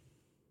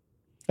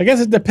 I guess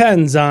it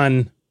depends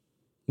on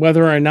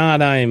whether or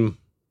not I'm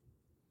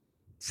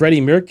Freddie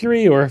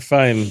Mercury or if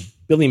I'm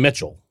Billy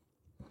Mitchell.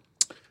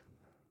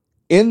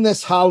 In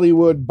this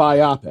Hollywood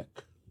biopic,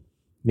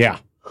 yeah,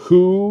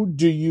 who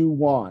do you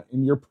want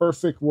in your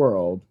perfect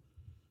world?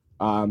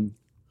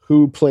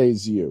 Who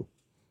plays you?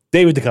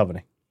 David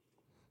Duchovny.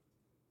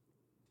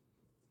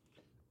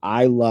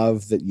 I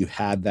love that you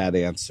had that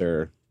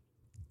answer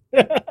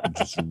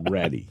just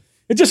ready.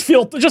 It just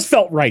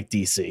felt right,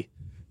 DC.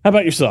 How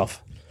about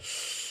yourself?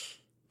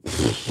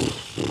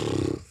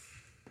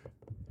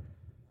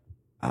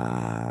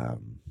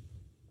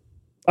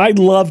 I'd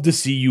love to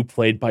see you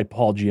played by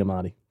Paul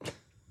Giamatti.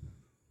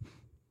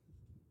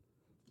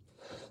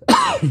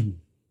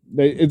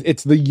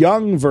 It's the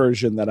young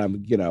version that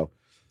I'm,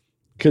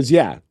 because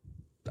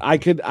I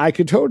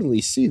could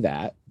totally see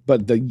that.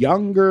 But the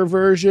younger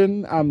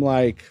version, I'm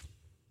like,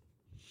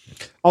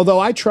 although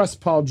I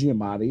trust Paul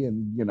Giamatti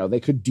and, they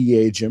could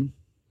de-age him.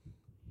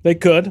 They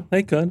could.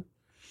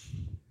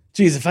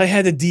 Geez, if I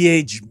had to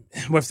de-age,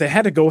 if they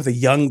had to go with a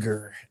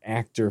younger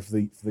actor for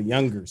the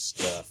younger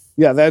stuff.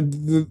 Yeah,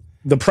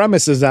 the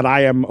premise is that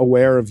I am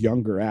aware of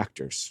younger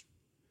actors.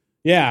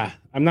 Yeah,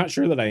 I'm not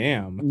sure that I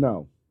am.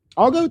 No.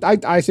 I'll go.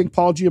 I think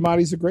Paul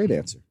Giamatti's a great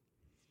answer.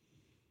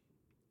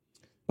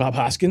 Bob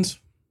Hoskins?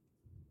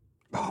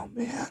 Oh,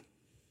 man.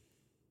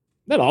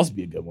 That'd also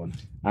be a good one.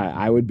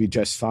 I would be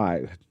just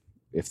fine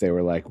if they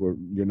were like,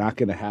 you're not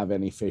going to have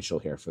any facial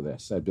hair for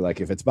this. I'd be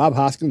like, if it's Bob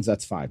Hoskins,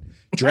 that's fine.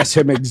 Dress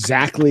him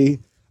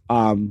exactly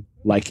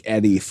like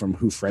Eddie from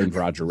Who Framed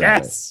Roger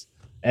Rabbit. Yes,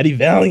 Eddie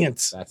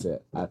Valiant. That's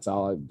it. That's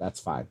all. That's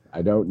fine.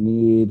 I don't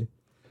need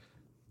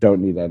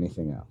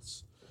anything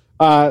else.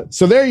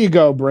 So there you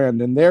go,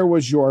 Brandon. There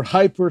was your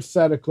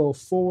hypothetical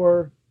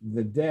for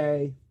the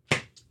day.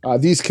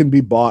 These can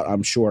be bought,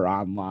 I'm sure,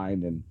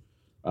 online and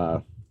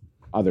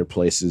other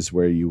places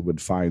where you would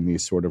find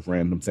these sort of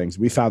random things.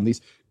 We found these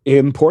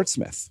in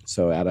Portsmouth.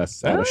 So at a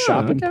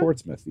shop in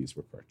Portsmouth, these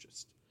were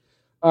purchased.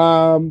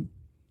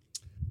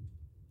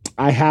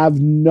 I have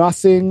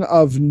nothing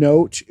of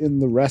note in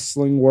the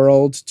wrestling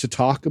world to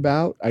talk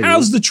about.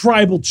 How's the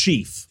tribal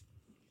chief?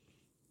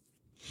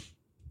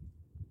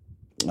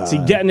 Is he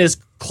getting his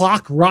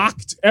clock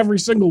rocked every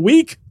single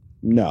week?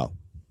 No.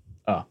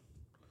 Oh.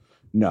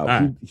 No.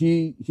 Right.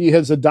 He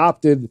has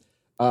adopted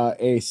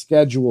a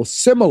schedule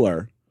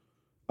similar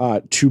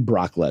to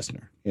Brock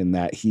Lesnar in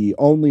that he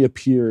only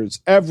appears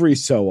every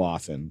so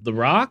often. The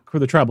Rock or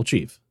the tribal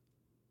chief?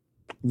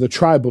 The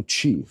tribal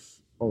chief.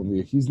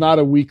 Only he's not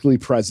a weekly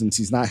presence.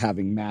 He's not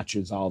having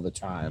matches all the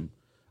time.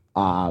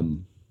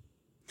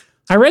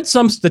 I read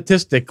some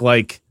statistic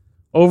like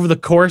over the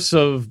course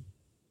of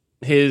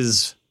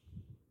his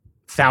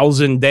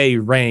 1,000-day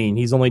reign,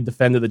 he's only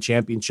defended the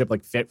championship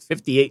like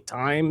 58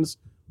 times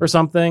or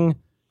something.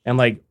 And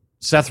like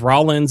Seth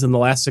Rollins in the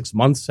last 6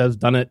 months has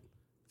done it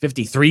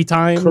 53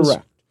 times.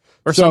 Correct.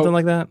 Or something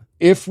like that.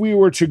 If we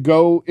were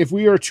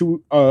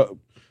to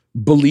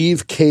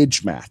believe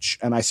Cage Match,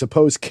 and I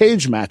suppose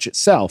Cage Match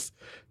itself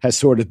has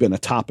sort of been a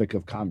topic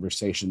of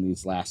conversation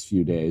these last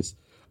few days.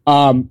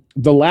 The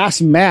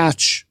last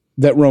match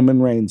that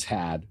Roman Reigns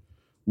had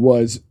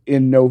was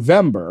in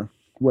November,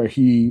 where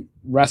he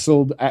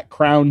wrestled at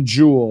Crown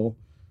Jewel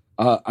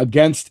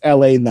against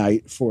LA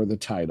Knight for the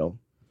title.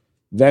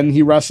 Then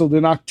he wrestled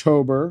in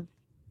October,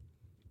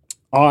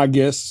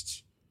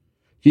 August.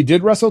 He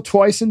did wrestle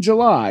twice in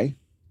July,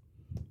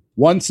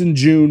 once in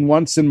June,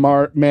 once in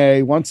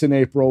May, once in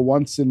April,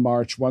 once in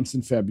March, once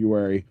in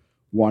February,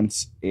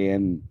 once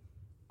in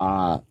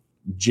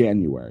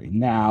January.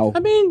 Now,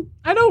 I mean,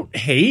 I don't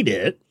hate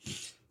it.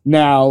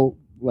 Now,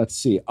 let's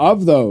see.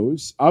 Of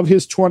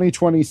his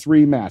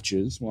 2023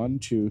 matches, 1,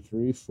 2,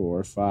 3,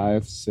 4,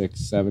 5, 6,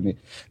 7, 8,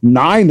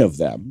 9 of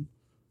them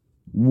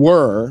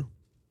were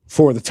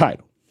for the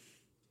title.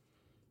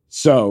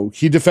 So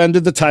he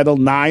defended the title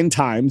 9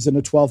 times in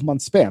a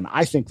 12-month span.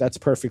 I think that's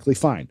perfectly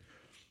fine.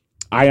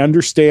 I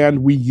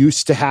understand we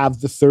used to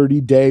have the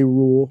 30-day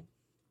rule.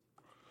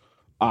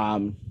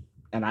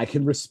 And I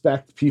can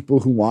respect people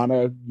who want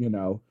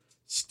to,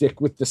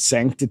 stick with the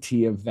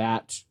sanctity of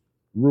that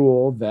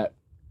rule that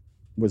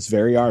was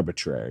very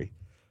arbitrary.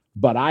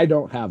 But I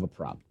don't have a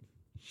problem.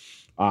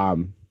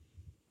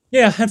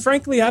 Yeah, and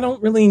frankly, I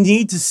don't really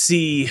need to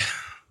see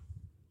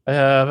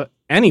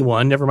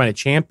anyone, never mind a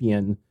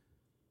champion,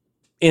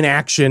 in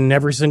action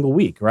every single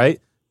week,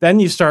 right? Then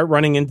you start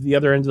running into the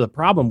other end of the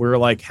problem where,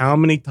 like, how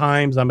many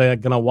times am I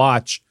going to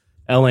watch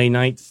LA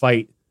Knight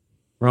fight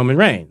Roman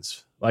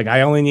Reigns? Like,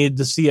 I only needed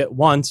to see it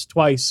once,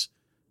 twice,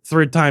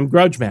 third time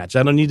grudge match.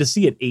 I don't need to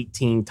see it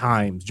 18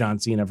 times, John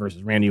Cena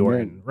versus Randy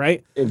Orton,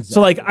 right? Exactly.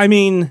 So, like, I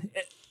mean,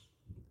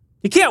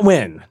 you can't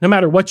win no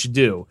matter what you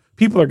do.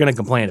 People are going to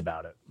complain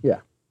about it. Yeah.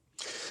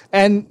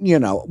 And,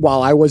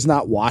 while I was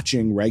not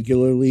watching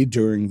regularly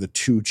during the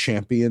two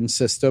champion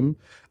system,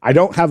 I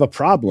don't have a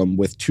problem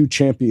with two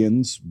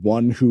champions,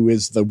 one who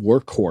is the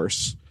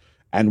workhorse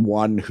and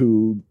one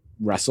who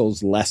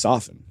wrestles less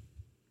often.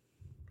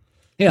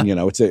 Yeah.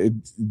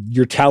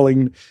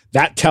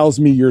 That tells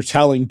me you're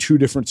telling two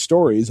different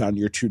stories on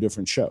your two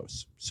different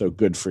shows. So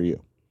good for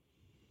you.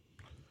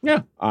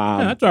 Yeah.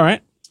 That's all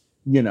right.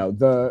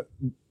 The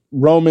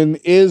Roman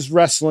is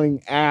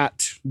wrestling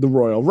at the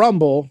Royal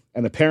Rumble,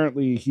 and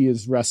apparently he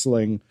is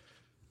wrestling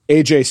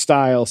AJ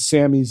Styles,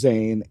 Sami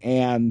Zayn,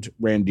 and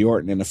Randy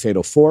Orton in a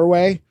fatal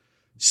four-way.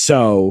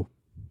 So,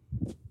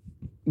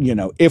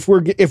 if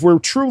we're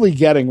truly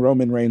getting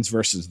Roman Reigns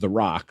versus The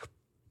Rock,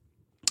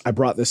 I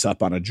brought this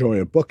up on A Joy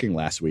of Booking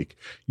last week.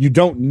 You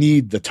don't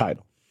need the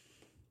title.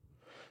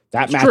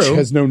 That match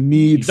has no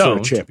need for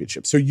a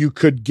championship. So you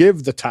could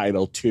give the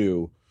title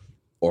to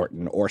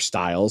Orton or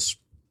Styles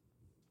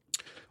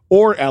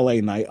or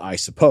LA Knight, I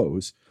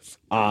suppose,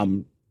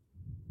 and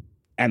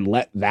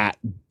let that,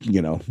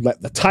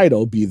 let the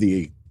title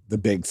be the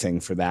big thing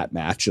for that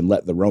match, and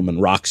let the Roman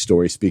Rock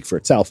story speak for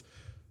itself.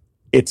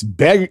 It's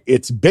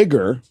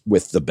bigger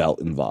with the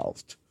belt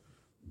involved,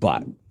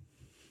 but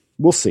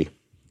we'll see.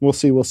 We'll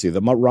see.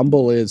 The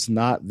Rumble is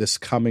not this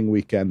coming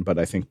weekend, but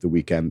I think the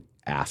weekend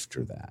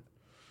after that.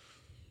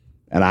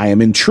 And I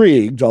am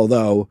intrigued,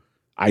 although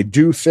I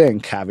do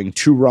think having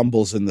two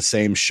Rumbles in the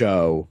same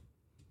show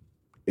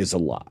is a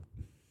lot.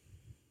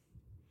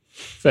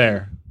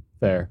 Fair.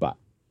 But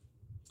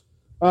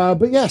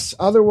yes,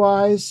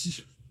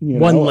 otherwise,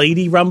 one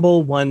lady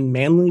Rumble, one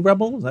manly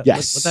Rumble. Is that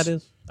what that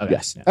is? Okay.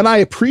 Yes. Yeah. And I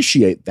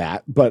appreciate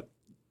that. But,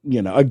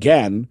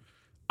 again,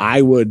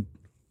 I would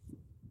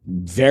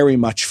very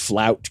much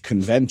flout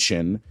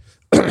convention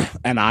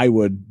and I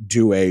would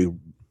do a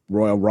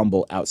Royal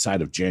Rumble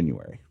outside of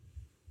January.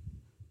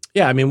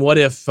 Yeah. I mean, what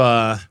if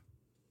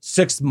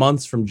 6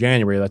 months from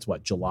January, that's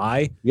what,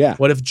 July? Yeah.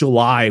 What if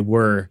July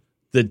were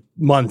the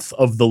month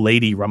of the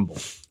Lady Rumble?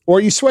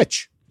 Or you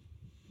switch.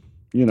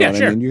 You know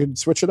what I mean? You can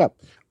switch it up.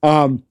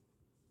 And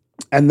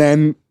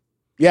then,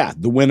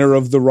 the winner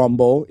of the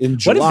Rumble in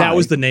July. What if that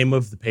was the name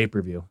of the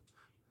pay-per-view?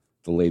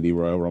 The Lady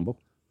Royal Rumble?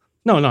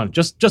 No,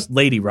 just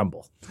Lady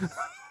Rumble.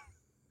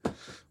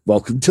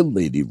 Welcome to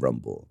Lady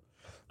Rumble.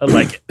 I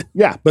like it.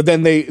 Yeah, but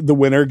then the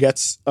winner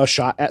gets a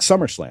shot at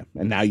SummerSlam.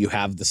 And now you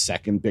have the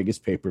second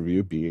biggest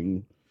pay-per-view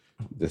being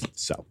this.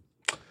 So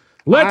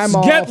let's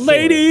get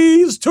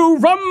ladies to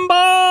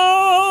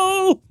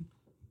Rumble.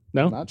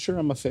 No? Not sure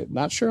I'm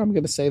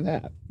going to say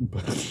that.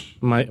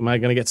 Am I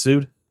going to get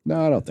sued?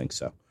 No, I don't think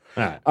so.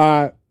 All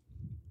right.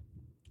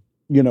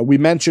 We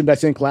mentioned, I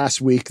think,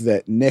 last week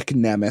that Nick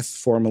Nemeth,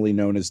 formerly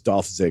known as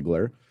Dolph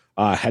Ziggler,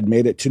 had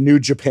made it to New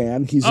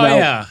Japan. He's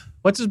now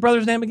What's his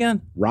brother's name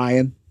again?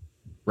 Ryan.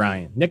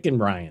 Nick and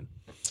Ryan.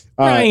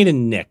 Ryan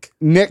and Nick.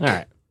 All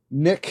right.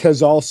 Nick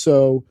has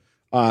also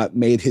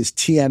made his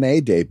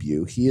TNA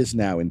debut. He is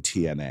now in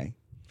TNA.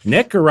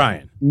 Nick or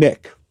Ryan?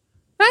 Nick.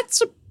 That's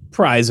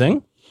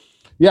surprising.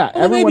 Yeah,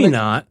 well, maybe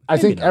not. I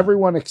think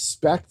everyone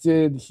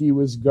expected he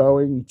was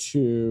going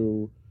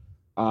to,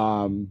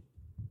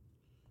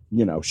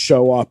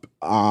 show up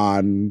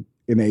in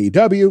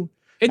AEW.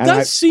 It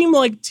does seem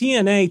like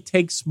TNA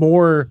takes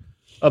more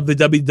of the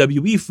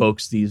WWE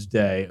folks these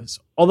days.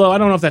 Although I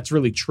don't know if that's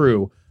really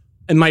true.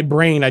 In my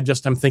brain,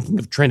 I'm thinking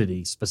of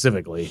Trinity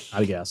specifically,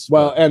 I guess.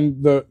 Well,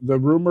 and the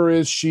rumor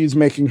is she's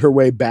making her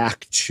way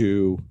back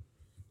to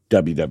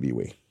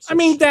WWE. So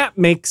that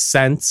makes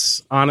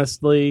sense,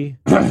 honestly.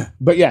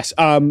 But yes,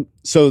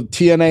 so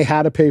TNA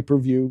had a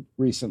pay-per-view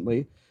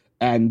recently,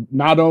 and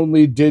not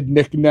only did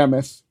Nick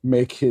Nemeth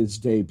make his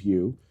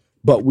debut,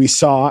 but we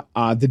saw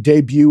the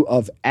debut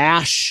of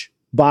Ash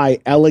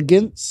by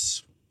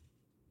Elegance,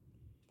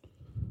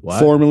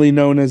 formerly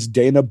known as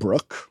Dana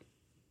Brooke.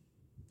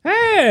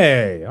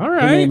 Hey, all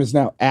right. Her name is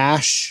now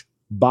Ash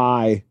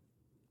by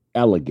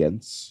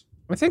Elegance.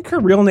 I think her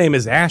real name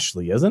is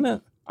Ashley, isn't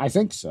it? I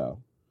think so.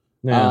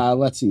 Yeah.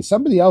 Let's see.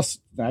 Somebody else.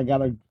 I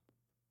gotta.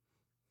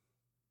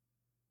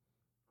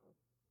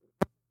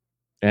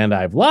 And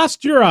I've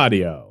lost your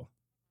audio.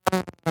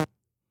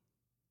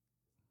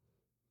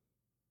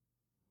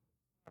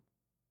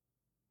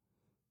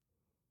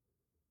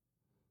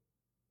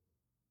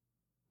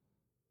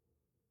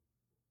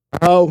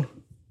 Oh,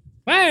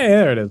 hey,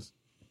 there it is.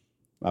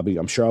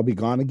 I'm sure I'll be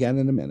gone again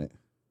in a minute.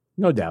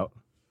 No doubt.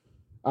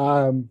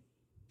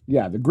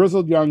 Yeah, the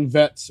Grizzled Young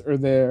Vets are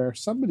there.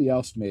 Somebody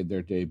else made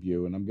their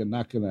debut, and I'm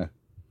not going to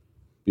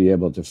be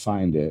able to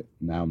find it.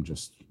 Now I'm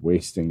just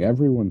wasting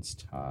everyone's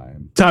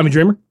time. Tommy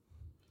Dreamer.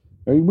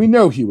 I mean, we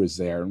know he was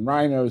there, and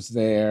Rhino's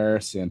there,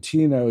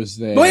 Santino's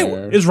there.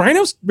 Wait, is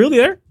Rhino really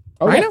there?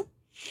 Oh, Rhino? Yeah.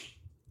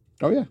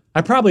 Oh, yeah.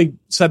 I probably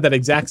said that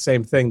exact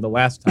same thing the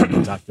last time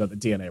we talked about the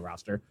TNA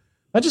roster.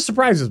 That just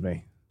surprises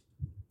me.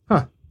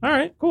 Huh. All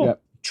right, cool.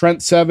 Yep.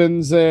 Trent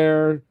Seven's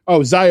there.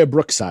 Oh, Zaya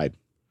Brookside.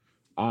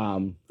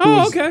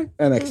 Okay.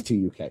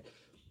 NXT UK.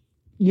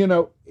 You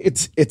know,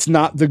 it's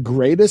not the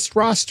greatest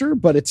roster,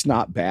 but it's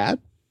not bad.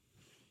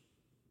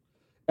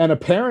 And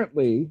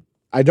apparently,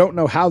 I don't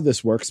know how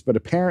this works, but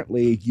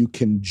apparently you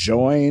can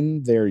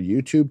join their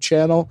YouTube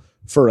channel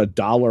for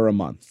 $1 a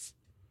month.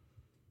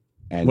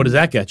 And What does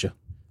that get you?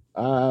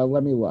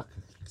 let me look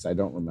because I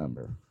don't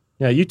remember.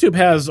 Yeah, YouTube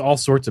has all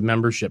sorts of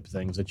membership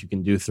things that you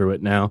can do through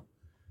it now.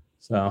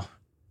 So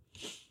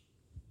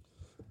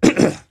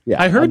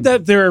Yeah, I heard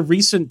that their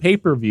recent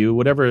pay-per-view,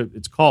 whatever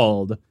it's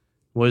called,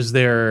 was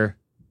their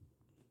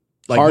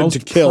Hard most to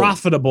kill.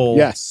 profitable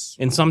Yes.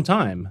 in some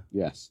time.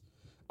 Yes.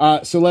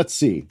 So let's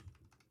see.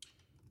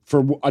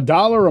 For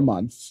 $1 a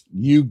month,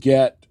 you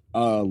get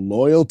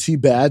loyalty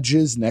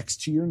badges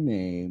next to your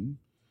name.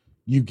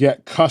 You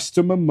get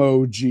custom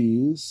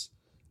emojis.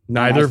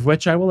 Neither of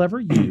which I will ever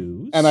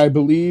use. And I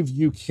believe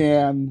you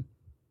can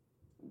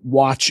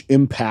watch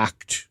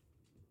Impact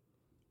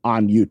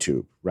on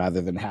YouTube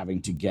rather than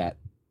having to get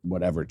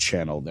whatever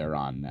channel they're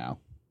on now.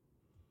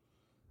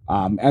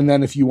 And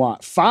then if you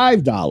want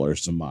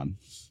 $5 a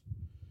month,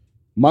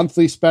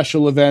 monthly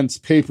special events,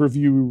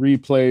 pay-per-view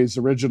replays,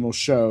 original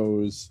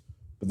shows,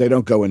 but they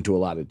don't go into a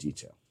lot of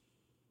detail.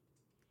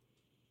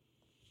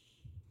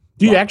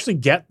 Do you actually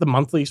get the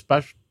monthly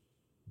special?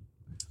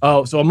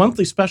 Oh, so a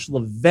monthly special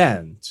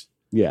event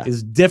Yeah.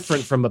 is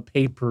different from a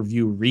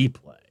pay-per-view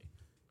replay.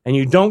 And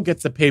you don't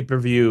get the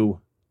pay-per-view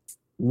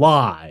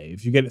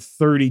live. You get it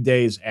 30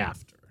 days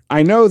after.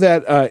 I know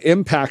that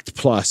Impact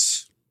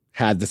Plus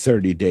had the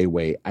 30-day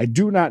wait. I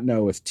do not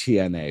know if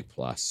TNA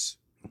Plus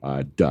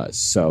does.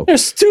 So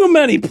There's too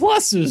many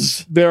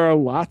pluses. there are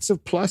lots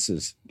of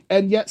pluses,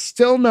 and yet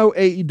still no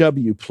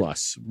AEW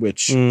Plus,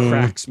 which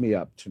cracks me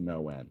up to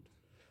no end.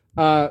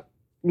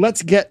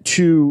 Let's get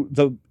to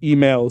the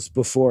emails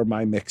before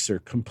my mixer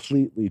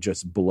completely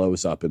just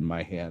blows up in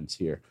my hands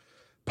here.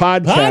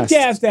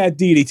 Podcast at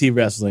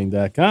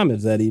ddtwrestling.com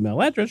is that email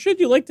address.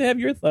 Should you like to have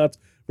your thoughts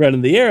read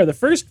in the air? The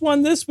first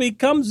one this week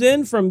comes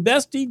in from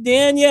Bestie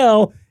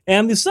Danielle,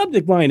 and the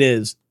subject line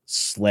is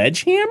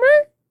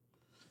Sledgehammer?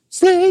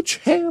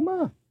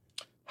 Sledgehammer.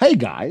 Hey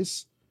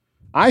guys,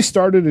 I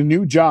started a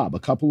new job a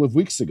couple of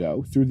weeks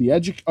ago through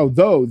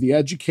although the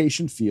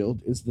education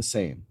field is the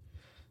same.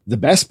 The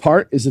best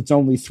part is it's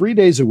only 3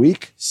 days a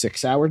week,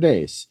 6-hour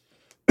days.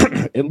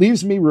 It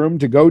leaves me room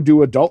to go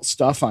do adult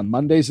stuff on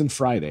Mondays and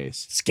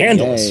Fridays.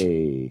 Scandalous.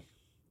 Yay.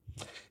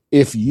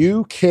 If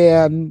you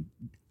can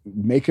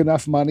make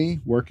enough money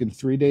working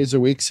 3 days a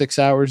week, 6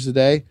 hours a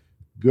day,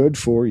 good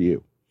for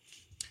you.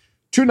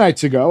 2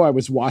 nights ago, I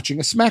was watching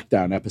a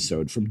SmackDown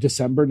episode from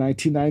December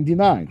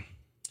 1999.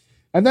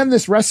 And then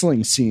this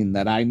wrestling scene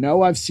that I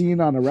know I've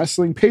seen on a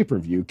wrestling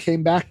pay-per-view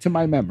came back to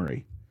my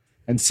memory.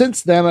 And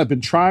since then, I've been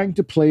trying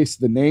to place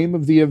the name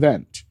of the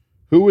event,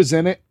 who was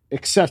in it,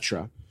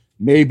 etc.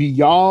 Maybe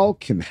y'all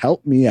can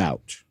help me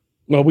out.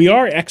 Well, we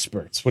are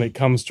experts when it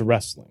comes to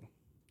wrestling.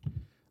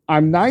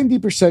 I'm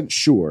 90%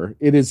 sure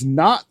it is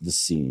not the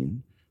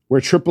scene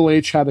where Triple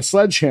H had a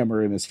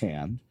sledgehammer in his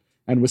hand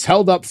and was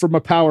held up from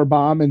a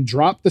powerbomb and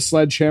dropped the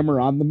sledgehammer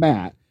on the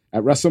mat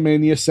at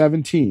WrestleMania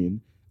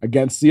 17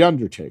 against The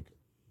Undertaker.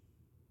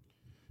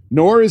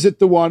 Nor is it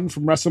the one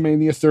from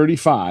WrestleMania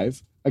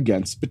 35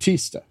 against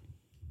Batista.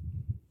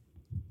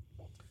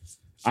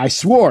 I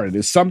swore it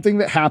is something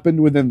that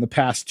happened within the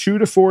past 2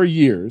 to 4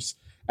 years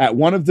at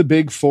one of the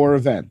big 4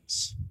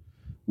 events.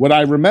 What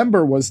I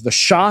remember was the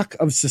shock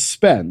of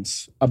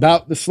suspense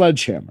about the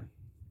sledgehammer.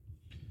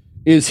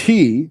 Is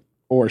he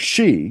or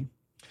she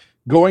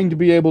going to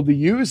be able to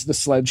use the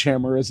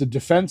sledgehammer as a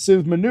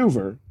defensive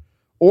maneuver,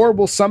 or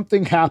will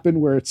something happen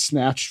where it's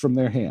snatched from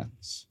their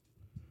hands?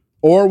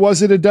 Or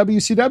was it a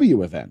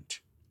WCW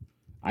event?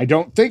 I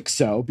don't think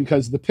so,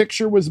 because the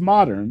picture was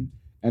modern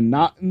and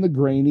not in the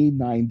grainy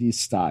 90s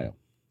style.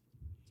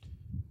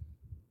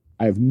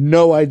 I have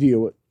no idea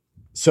what.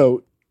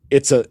 So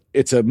it's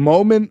a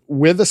moment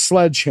with a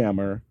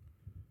sledgehammer,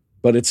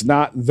 but it's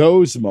not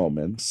those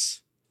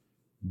moments,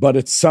 but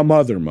it's some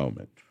other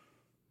moment.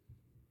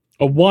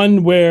 A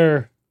one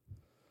where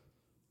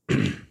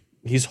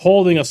he's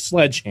holding a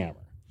sledgehammer.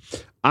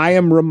 I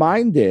am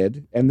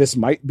reminded, and this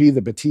might be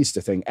the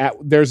Batista thing,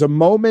 there's a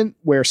moment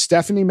where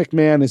Stephanie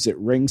McMahon is at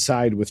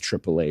ringside with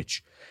Triple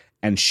H,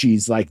 and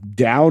she's like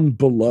down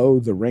below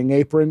the ring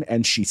apron,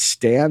 and she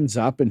stands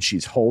up and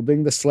she's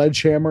holding the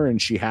sledgehammer,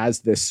 and she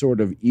has this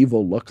sort of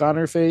evil look on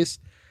her face.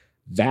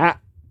 That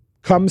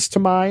comes to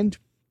mind.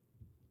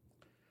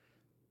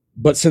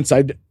 But since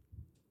I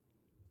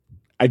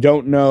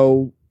don't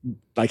know,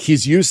 like,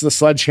 he's used the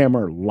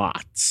sledgehammer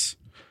lots.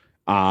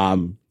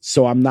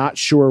 So I'm not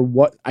sure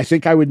I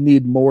think I would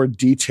need more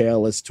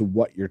detail as to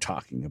what you're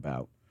talking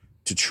about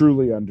to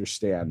truly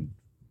understand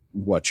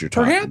what you're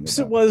talking about. Perhaps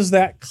it was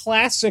that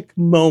classic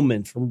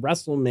moment from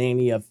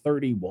WrestleMania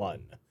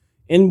 31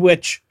 in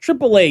which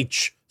Triple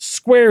H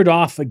squared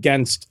off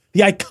against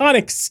the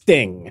iconic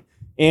Sting,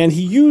 and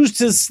he used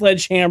his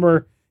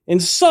sledgehammer in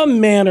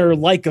some manner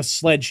like a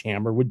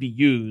sledgehammer would be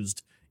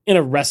used in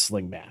a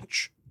wrestling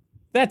match.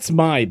 That's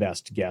my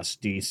best guess,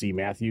 DC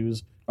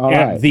Matthews. All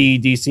right. The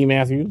DC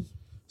Matthews.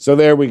 So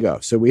there we go.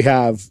 So we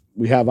have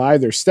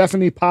either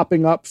Stephanie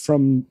popping up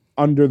from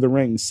under the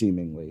ring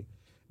seemingly,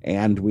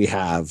 and we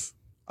have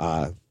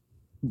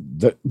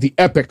the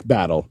epic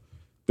battle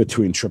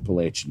between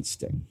Triple H and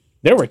Sting.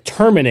 There were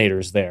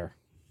Terminators there.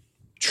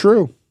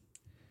 True.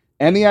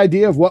 Any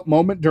idea of what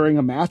moment during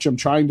a match I'm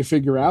trying to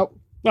figure out?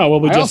 Oh, well,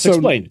 we just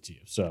explained it to you.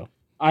 So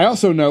I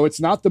also know it's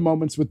not the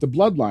moments with the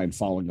bloodline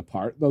falling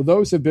apart, though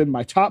those have been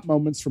my top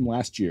moments from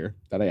last year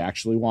that I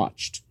actually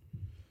watched.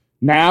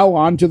 Now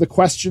on to the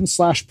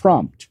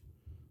question/prompt.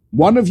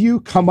 One of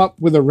you come up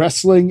with a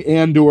wrestling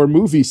and/or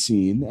movie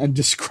scene and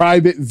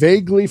describe it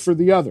vaguely for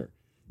the other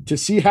to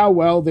see how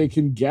well they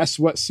can guess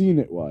what scene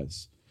it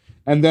was,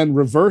 and then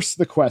reverse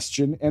the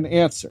question and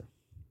answer.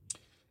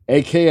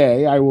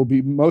 AKA, I will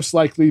most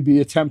likely be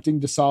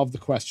attempting to solve the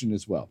question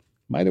as well.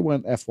 Might have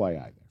went FYI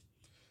there.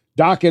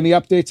 Doc, any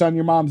updates on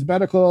your mom's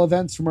medical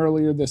events from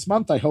earlier this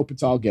month? I hope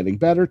it's all getting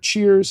better.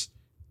 Cheers,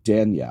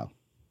 Danielle.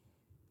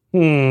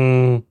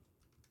 I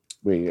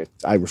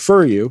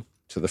refer you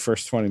to the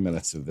first 20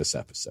 minutes of this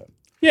episode.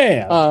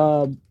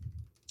 Yeah.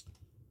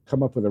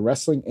 Come up with a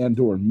wrestling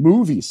and/or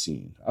movie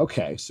scene.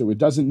 Okay, so it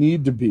doesn't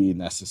need to be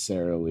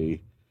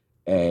necessarily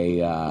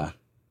a...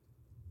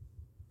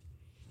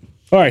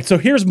 All right, so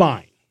here's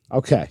mine.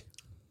 Okay.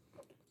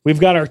 We've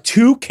got our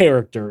two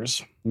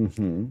characters.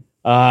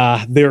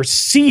 Mm-hmm. They're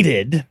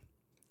seated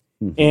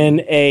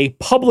in a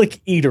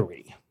public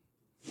eatery.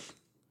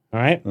 All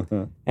right?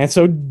 And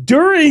so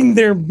during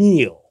their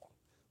meal,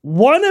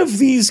 one of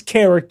these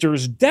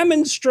characters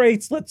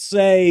demonstrates, let's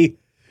say,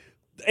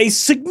 a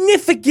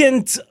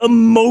significant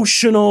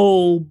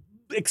emotional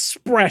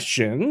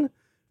expression,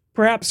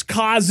 perhaps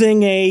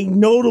causing a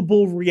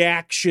notable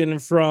reaction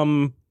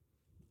from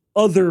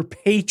other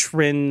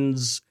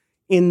patrons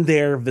in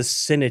their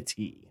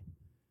vicinity.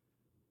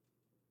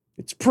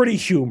 It's pretty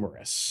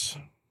humorous.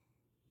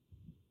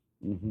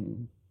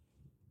 Mm-hmm.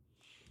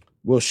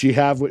 Will she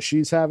have what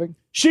she's having?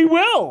 She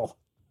will.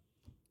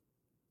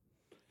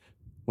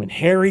 When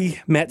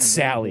Harry met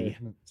Sally.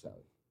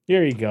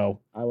 Here you go.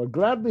 I will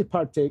gladly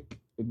partake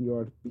in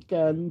your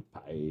pecan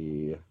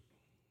pie.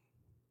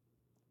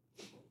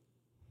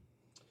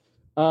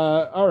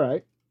 All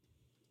right.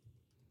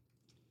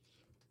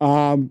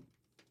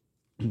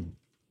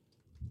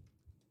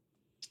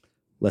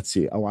 Let's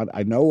see.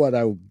 I know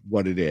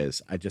what it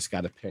is. I just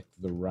got to pick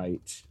the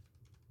right.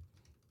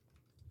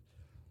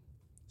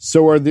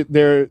 So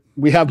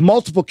we have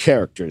multiple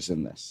characters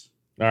in this.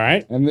 All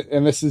right.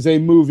 And this is a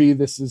movie.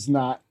 This is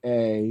not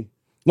a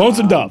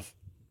Lonesome Dove.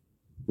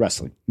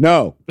 Wrestling.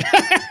 No.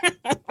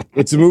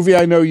 It's a movie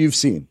I know you've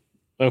seen.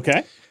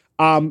 Okay.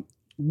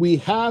 We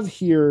have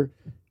here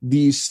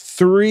these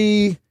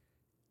three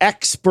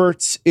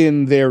experts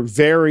in their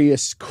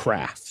various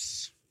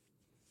crafts.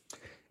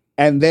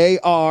 And they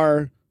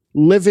are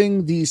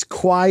living these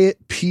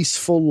quiet,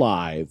 peaceful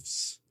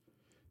lives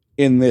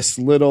in this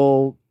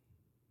little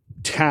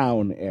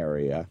town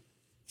area.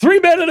 3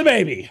 men and a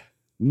baby.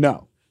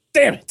 No.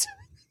 Damn it.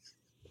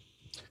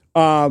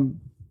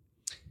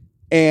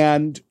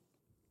 And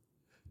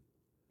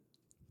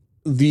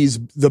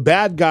the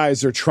bad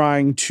guys are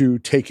trying to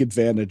take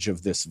advantage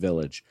of this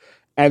village,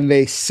 and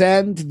they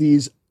send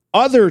these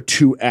other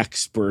two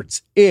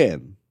experts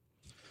in,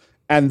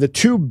 and the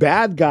two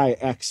bad guy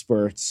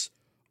experts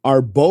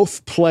are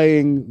both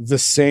playing the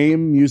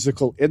same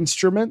musical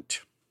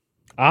instrument.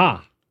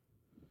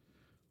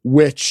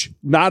 Which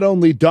not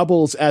only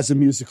doubles as a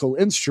musical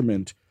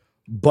instrument,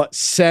 but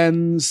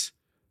sends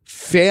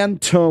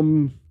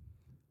phantom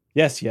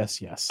yes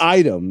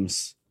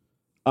items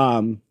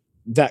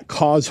that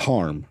cause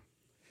harm.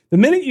 The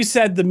minute you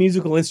said the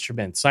musical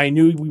instruments, I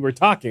knew we were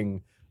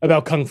talking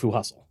about Kung Fu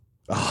Hustle.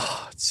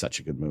 Oh, it's such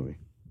a good movie.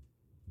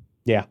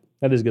 Yeah,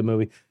 that is a good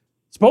movie.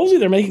 Supposedly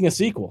they're making a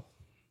sequel.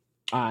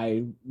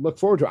 I look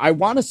forward to it. I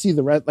want to see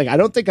the rest. Like, I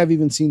don't think I've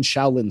even seen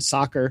Shaolin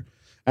Soccer,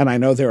 and I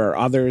know there are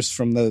others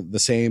from the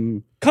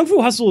same. Kung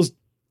Fu Hustle is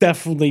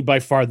definitely by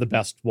far the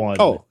best one.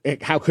 Oh,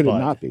 how could it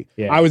not be?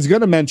 Yeah. I was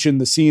going to mention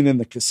the scene in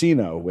the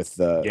casino with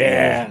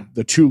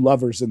the two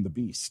lovers and the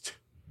beast.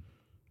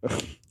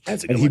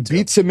 That's a good and he one, too.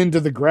 beats him into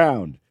the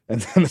ground,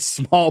 and then a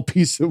small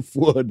piece of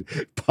wood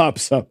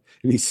pops up,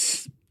 and he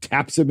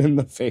taps him in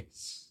the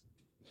face.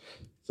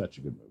 Such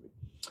a good movie.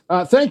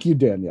 Thank you,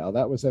 Danielle.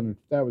 That was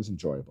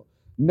enjoyable.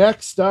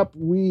 Next up,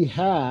 we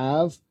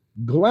have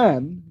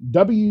Glenn,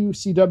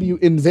 WCW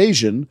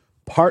Invasion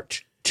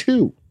Part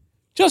 2.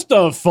 Just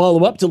a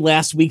follow-up to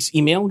last week's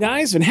email,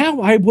 guys, and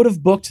how I would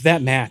have booked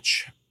that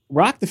match.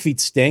 Rock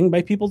defeats Sting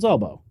by People's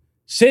Elbow.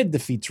 Sid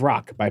defeats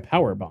Rock by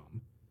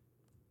Powerbomb.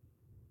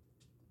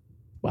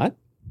 What?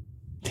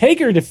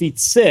 Taker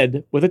defeats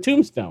Sid with a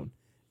tombstone.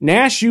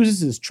 Nash uses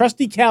his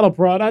trusty cattle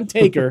prod on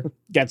Taker,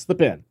 gets the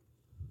pin.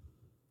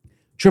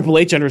 Triple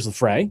H enters the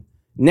fray.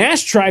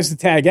 Nash tries to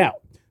tag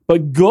out,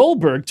 but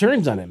Goldberg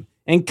turns on him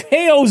and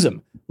KOs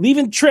him,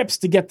 leaving Trips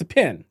to get the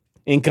pin.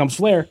 In comes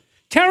Flair,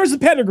 counters the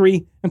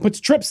pedigree, and puts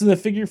Trips in the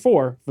figure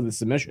 4 for the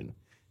submission.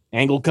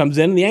 Angle comes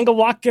in, and the angle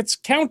lock gets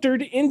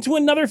countered into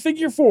another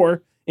figure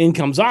 4. In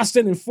comes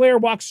Austin, and Flair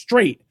walks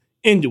straight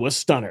into a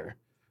stunner.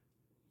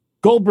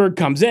 Goldberg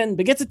comes in,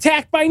 but gets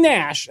attacked by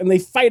Nash, and they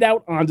fight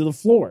out onto the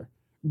floor.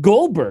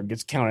 Goldberg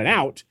gets counted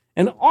out,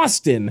 and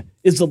Austin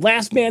is the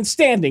last man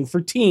standing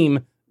for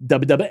Team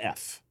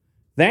WWF.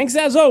 Thanks,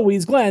 as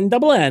always, Glenn,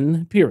 double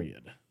N,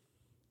 period.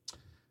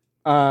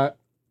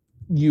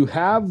 You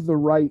have the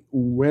right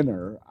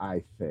winner,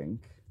 I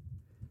think.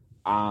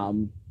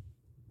 I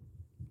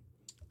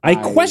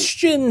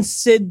question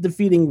Sid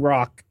defeating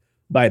Rock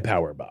by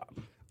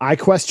powerbomb. I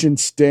question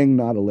Sting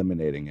not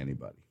eliminating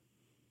anybody.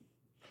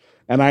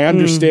 And I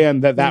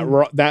understand that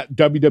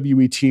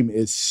WWE team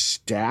is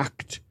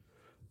stacked,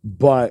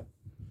 but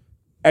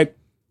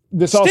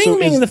this Sting also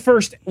being is the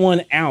first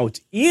one out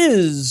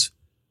is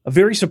a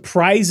very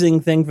surprising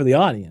thing for the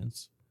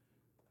audience.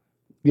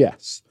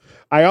 Yes.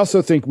 I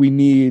also think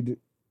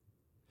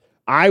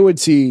I would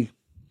see,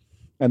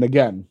 and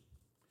again,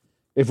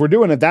 if we're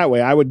doing it that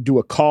way, I would do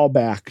a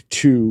callback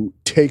to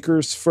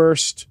Taker's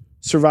first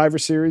Survivor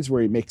Series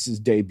where he makes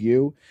his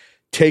debut.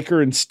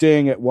 Taker and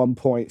Sting at one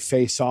point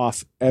face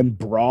off and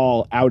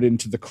brawl out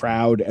into the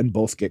crowd and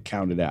both get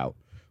counted out,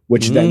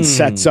 which then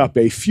sets up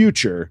a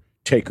future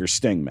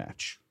Taker-Sting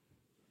match,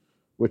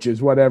 which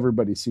is what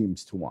everybody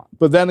seems to want.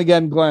 But then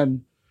again,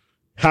 Glenn,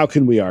 how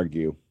can we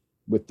argue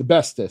with the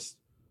bestest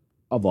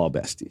of all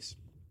besties?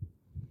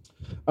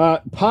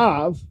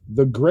 Pav,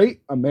 the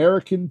Great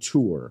American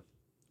Tour.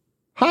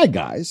 Hi,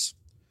 guys.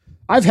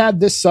 I've had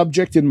this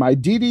subject in my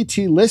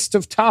DDT list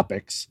of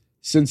topics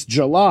since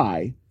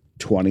July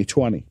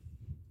 2020.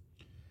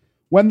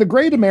 When the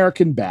Great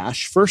American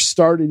Bash first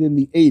started in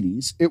the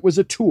 80s, it was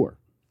a tour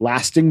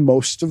lasting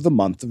most of the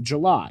month of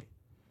July.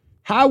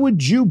 How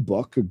would you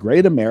book a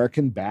Great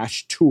American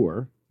Bash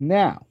tour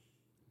now?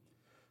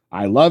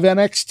 I love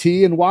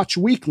NXT and watch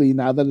weekly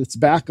now that it's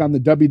back on the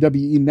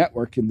WWE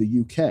network in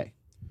the UK.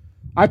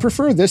 I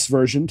prefer this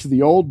version to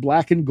the old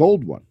black and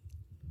gold one.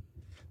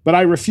 But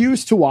I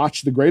refuse to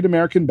watch the Great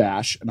American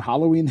Bash and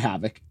Halloween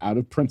Havoc out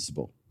of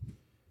principle,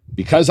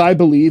 because I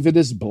believe it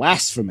is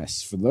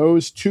blasphemous for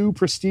those two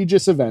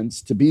prestigious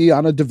events to be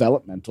on a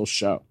developmental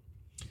show.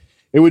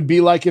 It would be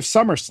like if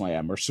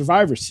SummerSlam or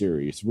Survivor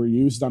Series were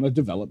used on a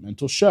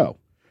developmental show.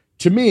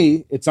 To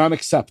me, it's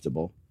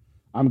unacceptable.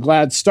 I'm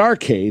glad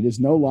Starrcade is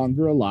no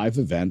longer a live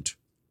event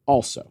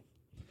also.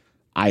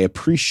 I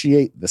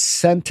appreciate the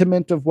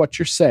sentiment of what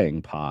you're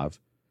saying,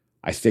 Pav.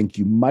 I think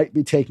you might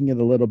be taking it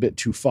a little bit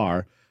too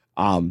far.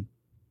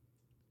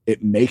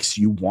 It makes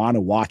you want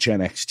to watch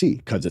NXT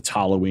because it's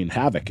Halloween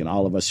Havoc, and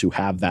all of us who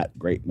have that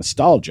great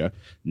nostalgia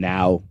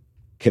now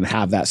can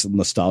have that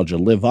nostalgia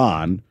live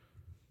on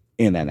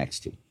in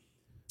NXT.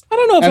 I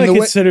don't know if I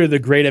consider the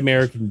Great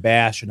American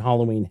Bash and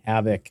Halloween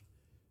Havoc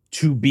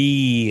to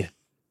be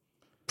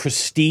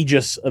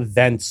prestigious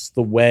events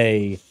the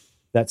way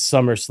that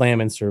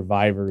SummerSlam and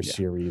Survivor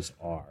Series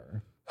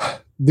are.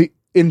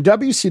 In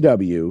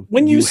WCW,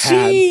 when you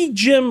see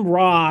Jim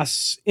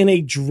Ross in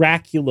a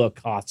Dracula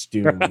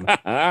costume,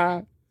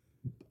 a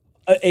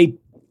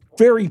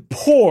very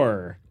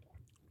poor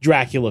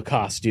Dracula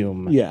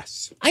costume,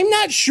 yes, I'm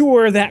not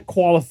sure that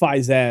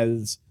qualifies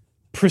as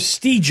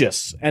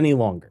prestigious any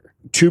longer.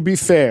 To be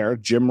fair,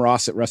 Jim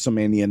Ross at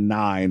WrestleMania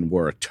 9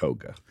 wore a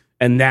toga.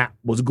 And that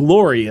was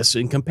glorious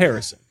in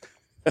comparison.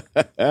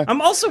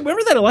 I'm also,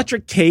 remember that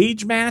electric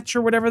cage match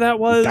or whatever that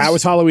was? That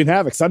was Halloween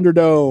Havoc,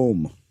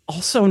 Thunderdome.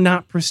 Also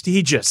not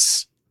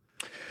prestigious.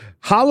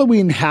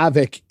 Halloween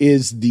Havoc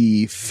is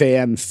the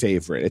fan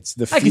favorite. It's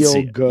the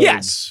feel good,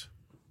 yes,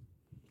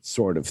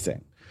 sort of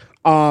thing.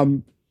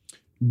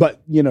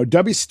 But you know,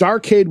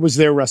 Starrcade was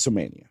their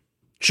WrestleMania.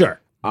 Sure.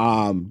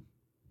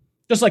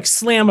 Just like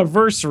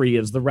Slammiversary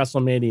is the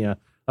WrestleMania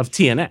of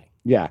TNA.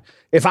 Yeah.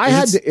 Is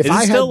it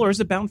still, or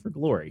is it Bound for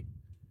Glory?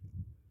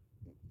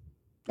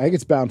 I think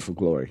it's Bound for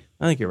Glory.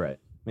 I think you're right.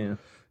 Yeah.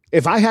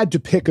 If I had to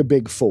pick a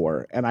big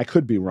four, and I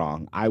could be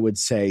wrong, I would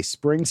say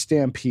Spring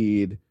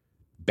Stampede,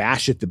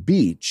 Bash at the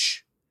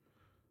Beach,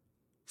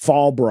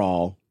 Fall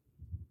Brawl,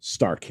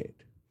 Starrcade.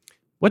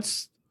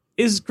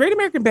 Is Great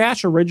American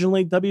Bash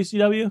originally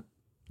WCW?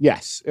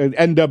 Yes, and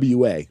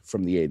NWA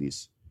from the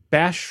 80s.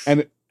 Bash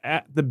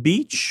at the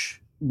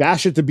Beach?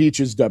 Bash at the Beach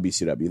is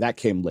WCW. That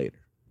came later.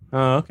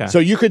 Oh, okay. So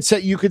you could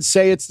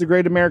say it's the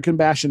Great American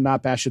Bash and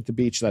not Bash at the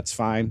Beach. That's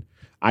fine.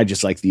 I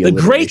just like the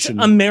Great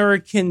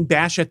American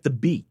Bash at the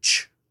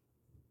Beach.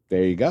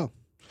 There you go.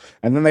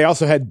 And then they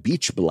also had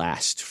Beach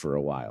Blast for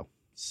a while.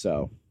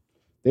 So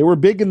they were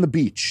big in the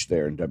beach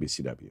there in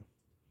WCW.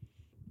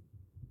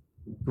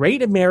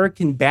 Great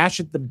American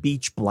Bash at the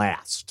Beach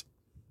Blast.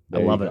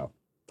 There I love it.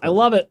 I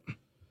love it.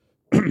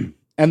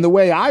 And the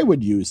way I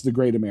would use the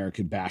Great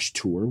American Bash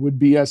Tour would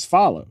be as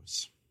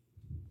follows.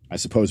 I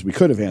suppose we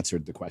could have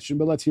answered the question,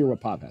 but let's hear what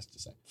Pav has to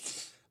say.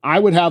 I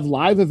would have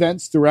live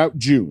events throughout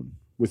June,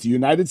 with the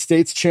United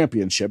States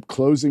Championship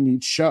closing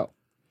each show.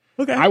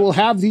 Okay. I will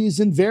have these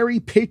in very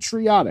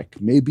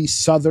patriotic, maybe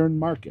Southern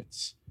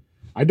markets.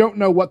 I don't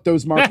know what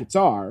those markets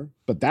are,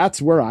 but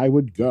that's where I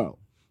would go.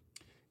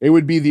 It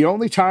would be the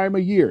only time a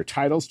year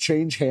titles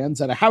change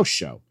hands at a house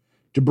show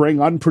to bring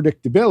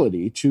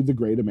unpredictability to the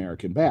Great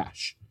American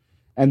Bash,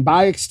 and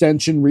by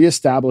extension,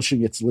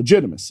 reestablishing its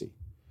legitimacy.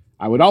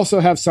 I would also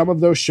have some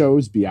of those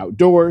shows be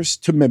outdoors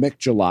to mimic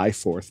July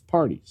 4th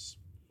parties.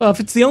 Well, if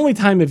it's the only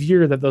time of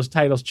year that those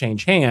titles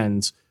change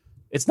hands,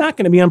 it's not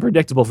going to be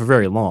unpredictable for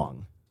very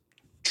long.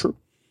 True.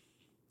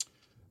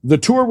 The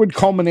tour would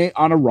culminate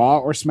on a Raw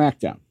or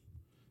SmackDown.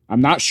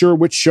 I'm not sure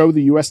which show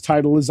the U.S.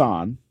 title is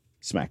on,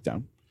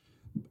 SmackDown,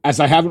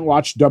 as I haven't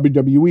watched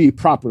WWE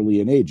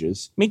properly in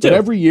ages. Me too. But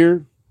every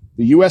year,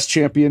 the U.S.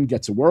 champion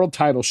gets a world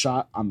title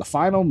shot on the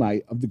final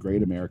night of the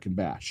Great American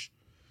Bash.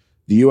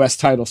 The U.S.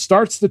 title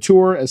starts the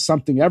tour as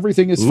something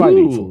everything is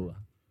fighting for.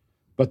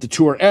 But the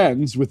tour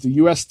ends with the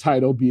U.S.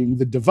 title being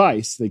the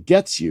device that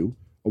gets you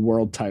a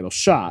world title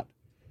shot.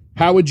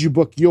 How would you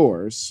book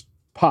yours,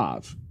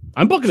 Pav?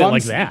 I'm booking it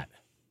like that.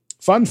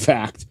 Fun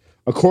fact,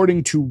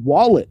 according to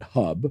Wallet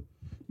Hub,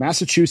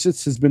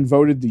 Massachusetts has been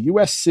voted the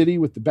U.S. city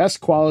with the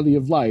best quality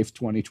of life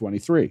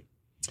 2023.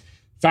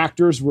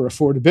 Factors were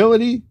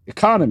affordability,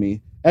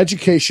 economy,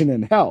 education,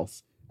 and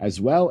health, as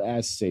well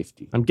as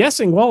safety. I'm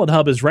guessing Wallet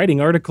Hub is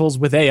writing articles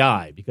with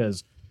AI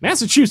because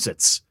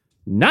Massachusetts,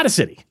 not a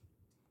city.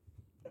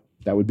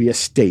 That would be a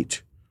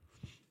state.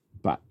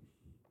 But,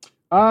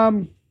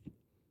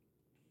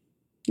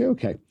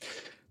 okay.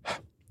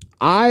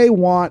 I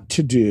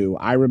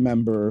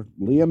remember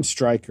Liam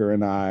Stryker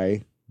and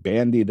I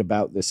bandied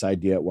about this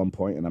idea at one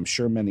point, and I'm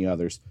sure many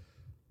others.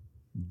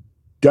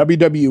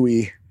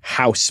 WWE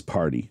house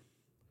party.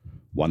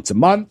 Once a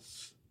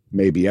month,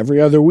 maybe every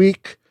other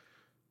week.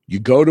 You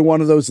go to one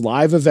of those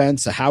live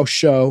events, a house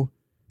show.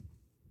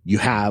 You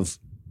have,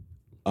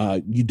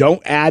 you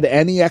don't add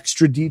any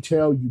extra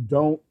detail. You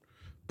don't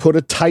put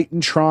a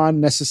Titantron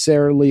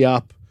necessarily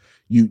up.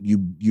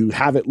 You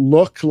have it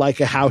look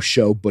like a house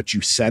show, but you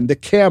send a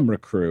camera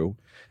crew,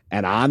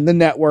 and on the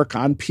network,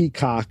 on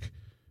Peacock,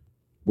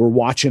 we're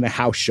watching a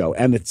house show,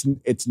 and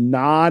it's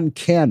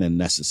non-canon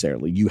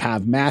necessarily. You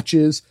have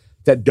matches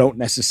that don't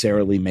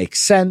necessarily make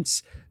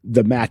sense.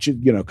 The matches,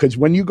 because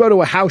when you go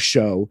to a house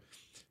show,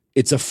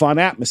 it's a fun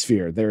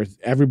atmosphere.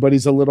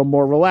 Everybody's a little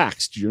more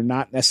relaxed. You're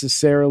not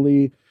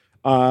necessarily,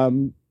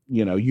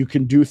 you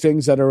can do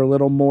things that are a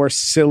little more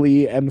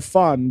silly and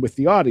fun with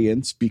the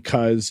audience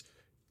because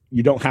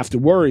you don't have to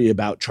worry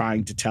about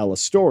trying to tell a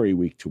story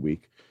week to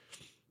week.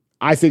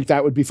 I think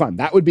that would be fun.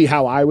 That would be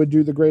how I would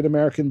do the Great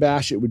American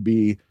Bash. It would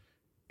be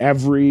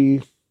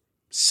every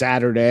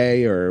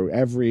Saturday or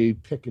every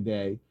pick a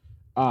day.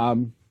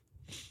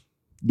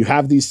 You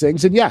have these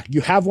things, and yeah, you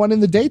have one in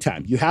the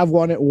daytime. You have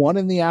one at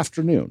 1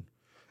 PM.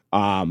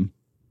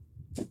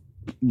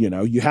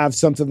 You have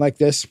something like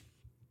this.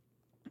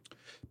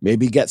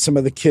 Maybe get some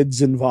of the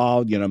kids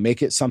involved,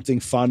 make it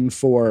something fun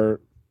for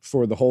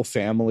the whole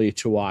family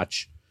to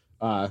watch.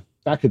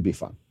 That could be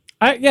fun.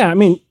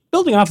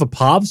 Building off of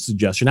Pav's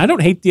suggestion, I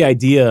don't hate the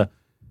idea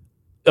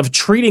of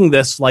treating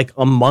this like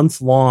a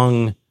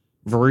month-long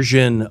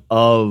version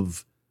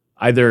of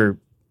either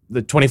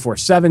the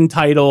 24/7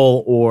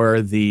 title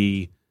or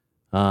the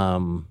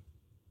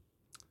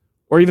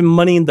or even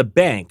Money in the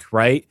Bank,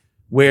 right?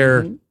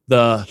 Where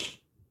the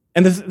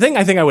thing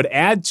I think I would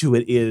add to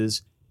it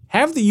is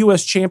have the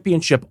U.S.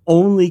 Championship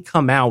only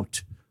come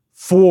out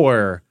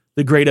for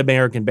the Great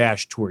American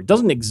Bash Tour. It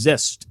doesn't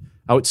exist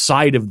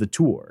outside of the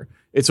tour.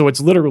 So it's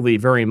literally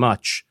very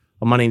much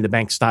a Money in the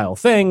Bank style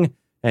thing.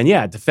 And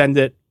yeah, defend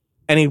it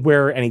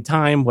anywhere,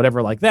 anytime,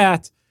 whatever like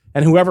that.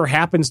 And whoever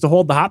happens to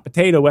hold the hot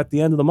potato at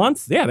the end of the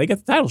month, yeah, they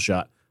get the title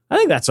shot. I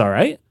think that's all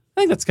right.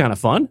 I think that's kind of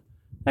fun.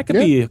 That could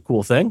be a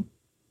cool thing.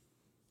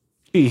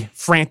 Be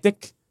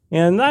frantic.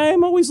 And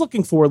I'm always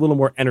looking for a little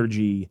more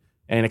energy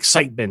and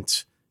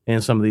excitement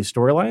in some of these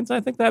storylines. I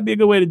think that'd be a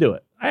good way to do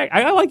it.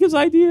 I like his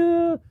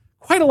idea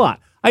quite a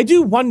lot. I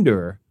do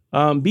wonder,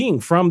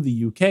 being from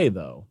the UK,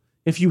 though,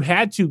 if you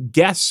had to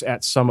guess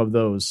at some of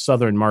those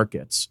southern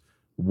markets,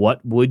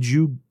 what would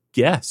you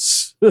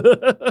guess?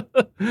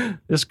 I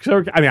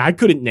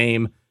couldn't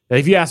name.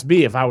 If you asked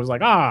me, if I was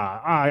like,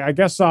 I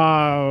guess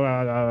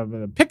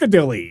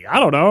Piccadilly, I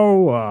don't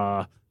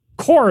know,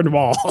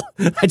 Cornwall,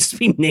 I'd just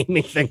be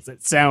naming things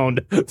that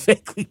sound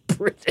vaguely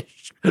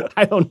British.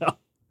 I don't know.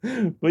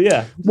 But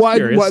yeah.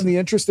 Well, the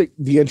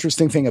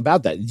interesting thing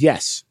about that,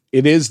 yes,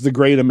 it is the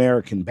Great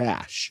American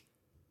Bash,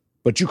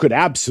 but you could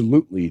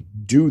absolutely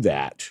do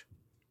that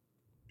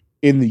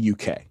in the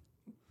UK.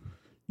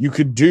 You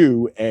could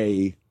do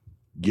the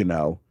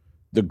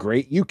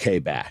Great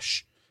UK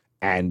Bash,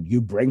 and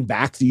you bring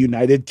back the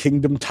United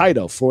Kingdom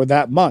title for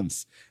that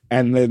month.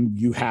 And then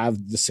you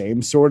have the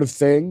same sort of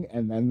thing.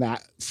 And then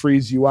that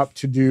frees you up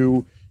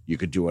to you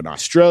could do an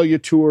Australia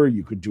tour.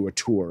 You could do a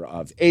tour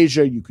of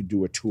Asia. You could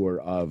do a tour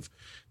of,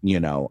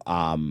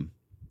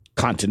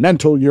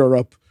 continental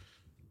Europe.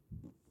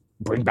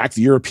 bring back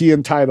the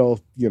European title.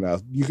 You know,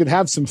 you could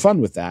have some fun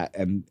with that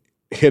and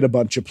hit a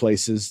bunch of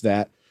places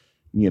that,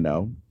 you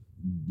know,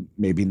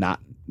 maybe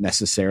not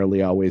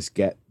necessarily always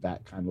get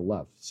that kind of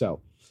love. So,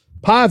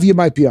 Pav, you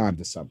might be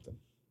onto something.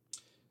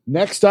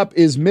 Next up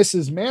is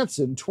Mrs.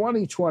 Manson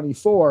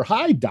 2024.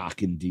 Hi,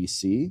 Doc in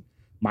DC.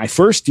 My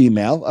first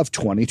email of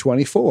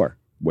 2024.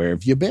 Where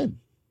have you been?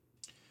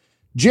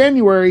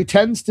 January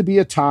tends to be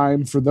a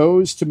time for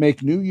those to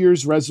make New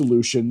Year's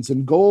resolutions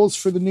and goals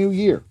for the new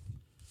year.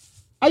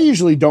 I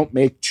usually don't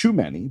make too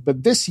many,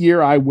 but this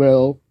year I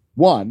will,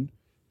 1,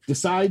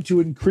 decide to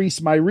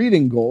increase my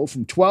reading goal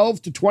from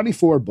 12 to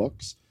 24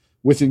 books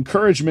with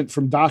encouragement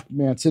from Doc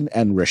Manson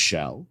and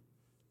Rochelle.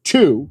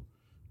 2,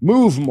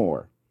 move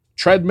more.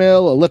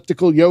 Treadmill,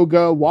 elliptical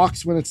yoga,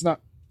 walks when it's not.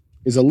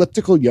 Is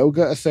elliptical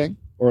yoga a thing,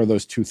 or are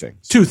those two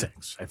things? Two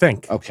things, I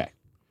think. Okay.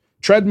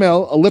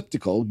 Treadmill,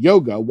 elliptical,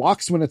 yoga,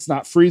 walks when it's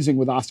not freezing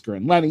with Oscar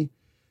and Lenny.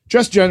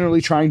 Just generally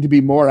trying to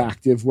be more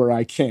active where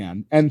I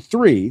can. And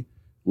 3,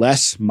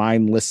 less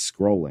mindless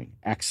scrolling.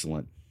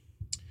 Excellent.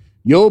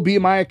 You'll be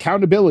my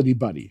accountability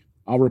buddy.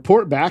 I'll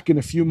report back in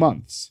a few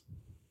months.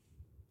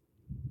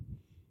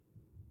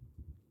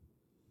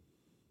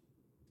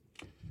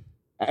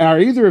 Are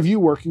either of you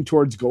working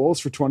towards goals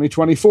for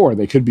 2024?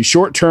 They could be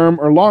short-term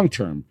or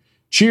long-term.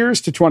 Cheers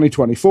to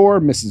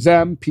 2024, Mrs.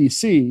 M,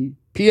 PC,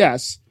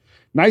 PS.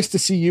 Nice to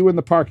see you in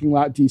the parking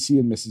lot, DC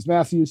and Mrs.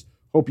 Matthews.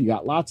 Hope you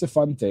got lots of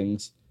fun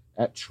things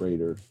at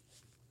Trader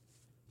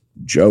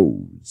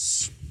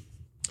Joe's.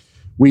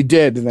 We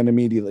did, and then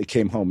immediately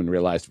came home and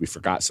realized we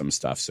forgot some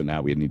stuff, so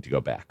now we need to go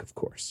back, of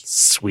course.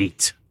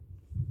 Sweet.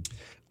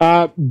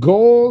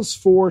 Goals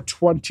for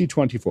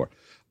 2024.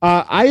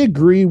 I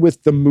agree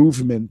with the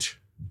movement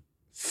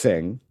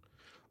thing.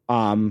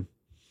 I've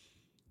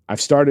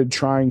started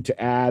trying to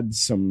add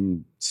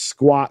some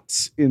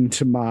squats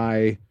into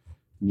my,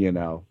 you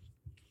know,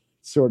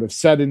 sort of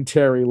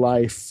sedentary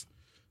life.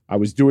 I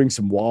was doing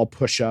some wall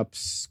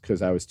push-ups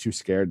because I was too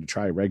scared to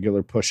try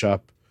regular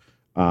push-up.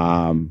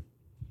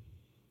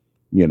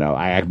 You know,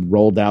 I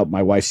rolled out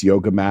my wife's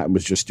yoga mat and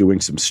was just doing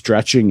some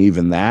stretching.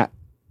 Even that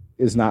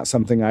is not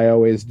something I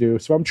always do.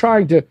 So I'm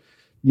trying to,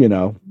 you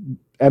know,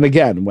 and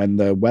again, when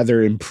the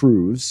weather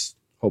improves,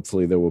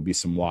 hopefully there will be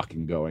some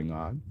walking going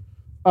on.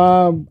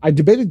 I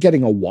debated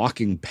getting a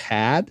walking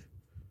pad,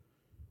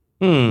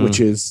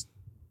 which is,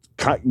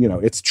 you know,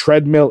 it's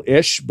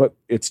treadmill-ish, but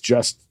it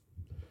just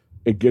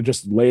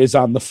lays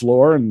on the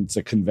floor and it's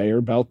a conveyor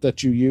belt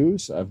that you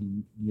use.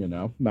 I'm, you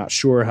know, not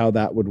sure how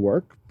that would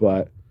work,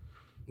 but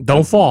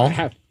don't fall.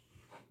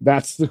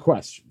 That's the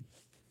question.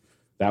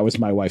 That was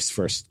my wife's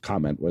first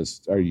comment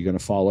was, are you going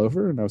to fall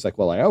over? And I was like,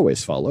 well, I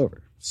always fall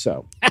over.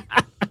 So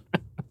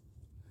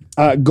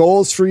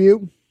goals for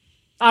you?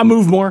 I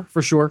move more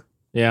for sure.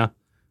 Yeah.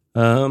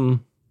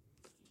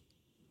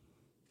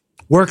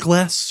 Work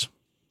less,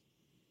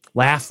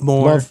 laugh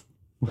more.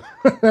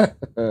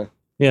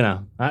 You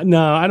know,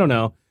 no, I don't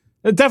know.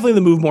 Definitely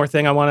the move more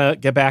thing. I want to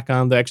get back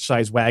on the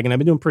exercise wagon. I've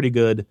been doing pretty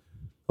good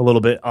a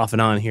little bit off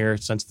and on here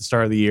since the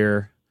start of the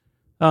year.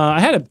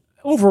 I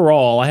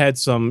had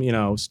some, you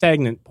know,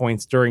 stagnant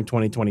points during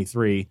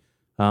 2023.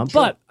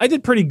 But I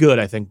did pretty good,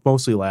 I think,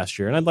 mostly last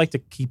year. And I'd like to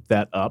keep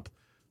that up.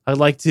 I'd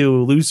like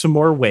to lose some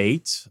more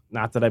weight.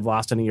 Not that I've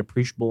lost any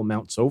appreciable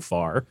amount so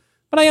far,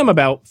 but I am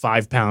about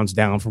 5 pounds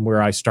down from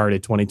where I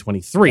started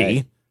 2023.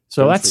 Okay.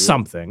 So that's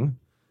something.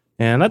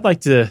 And I'd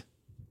like that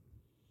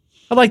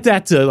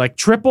to like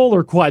triple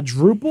or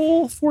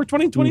quadruple for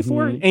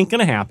 2024. Mm-hmm. Ain't going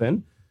to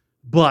happen,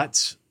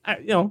 but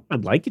you know,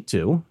 I'd like it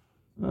to.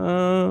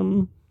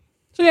 So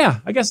yeah,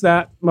 I guess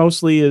that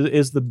mostly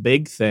is the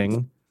big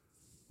thing.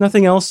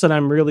 Nothing else that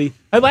I'm really.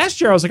 Last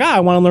year I was like, I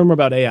want to learn more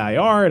about AI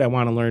art. I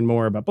want to learn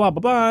more about blah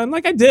blah blah. And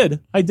like I did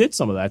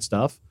some of that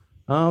stuff.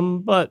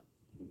 But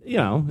you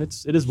know,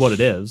 it is what it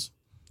is.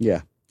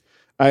 Yeah,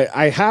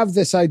 I have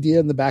this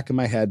idea in the back of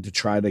my head to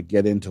try to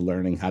get into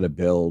learning how to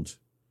build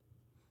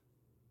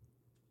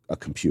a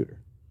computer,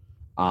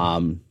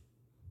 and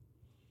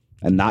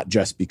not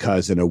just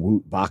because in a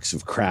Woot box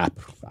of crap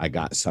I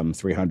got some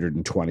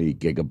 320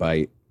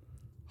 gigabyte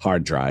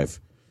hard drive.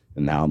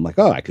 And now I'm like,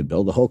 oh, I could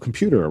build a whole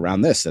computer around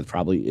this that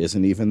probably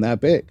isn't even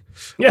that big.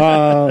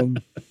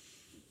 But,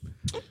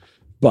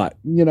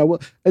 you know,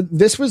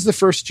 this was the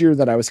first year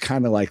that I was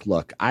kind of like,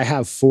 look, I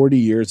have 40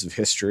 years of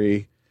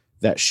history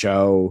that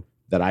show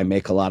that I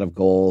make a lot of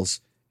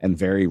goals, and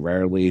very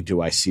rarely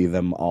do I see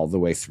them all the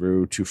way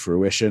through to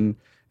fruition.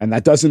 And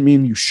that doesn't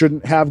mean you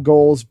shouldn't have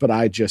goals, but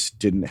I just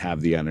didn't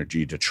have the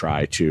energy to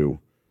try to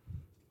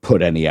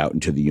put any out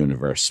into the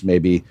universe.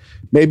 Maybe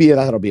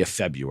that'll be a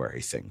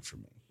February thing for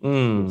me.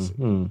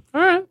 Mm-hmm.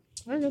 All right.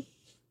 Very good.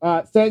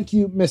 Thank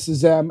you,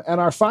 Mrs. M. And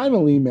our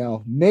final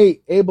email,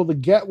 Nate, able to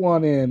get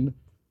one in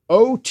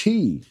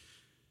OT.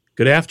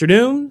 Good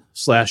afternoon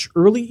 /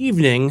 early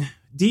evening,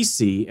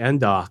 DC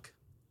and Doc.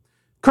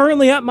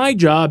 Currently at my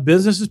job,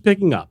 business is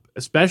picking up,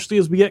 especially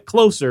as we get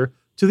closer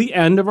to the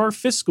end of our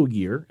fiscal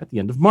year at the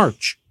end of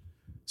March.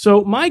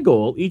 So my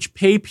goal each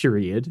pay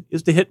period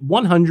is to hit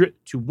 100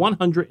 to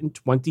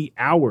 120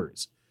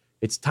 hours.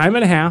 It's time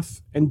and a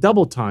half and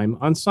double time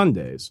on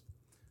Sundays.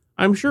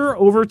 I'm sure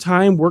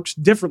overtime works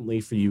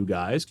differently for you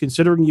guys,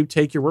 considering you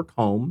take your work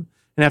home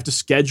and have to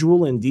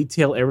schedule and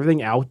detail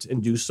everything out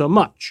and do so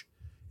much.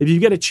 If you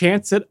get a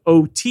chance at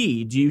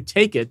OT, do you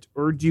take it,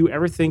 or do you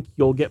ever think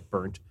you'll get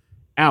burnt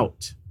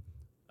out?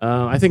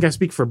 I think I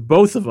speak for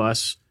both of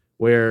us,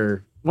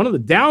 where one of the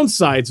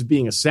downsides of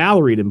being a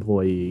salaried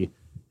employee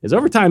is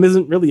overtime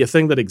isn't really a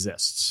thing that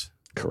exists.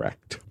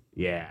 Correct.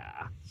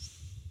 Yeah.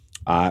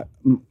 Our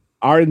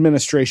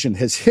administration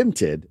has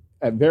hinted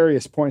at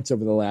various points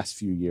over the last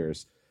few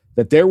years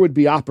that there would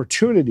be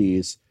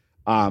opportunities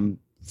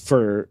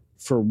for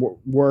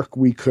work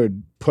we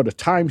could put a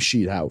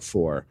timesheet out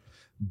for,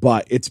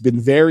 but it's been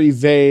very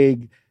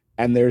vague.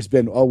 And there's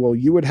been,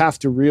 you would have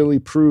to really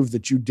prove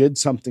that you did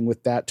something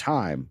with that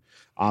time.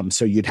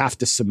 So you'd have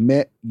to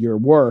submit your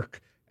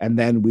work, and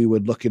then we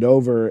would look it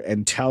over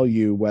and tell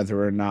you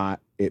whether or not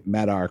it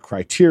met our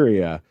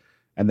criteria.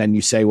 And then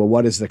you say, well,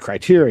 what is the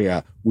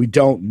criteria? We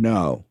don't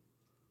know.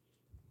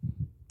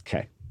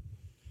 Okay.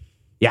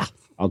 Yeah.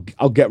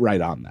 I'll get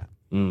right on that.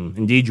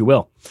 Indeed you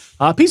will.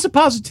 A piece of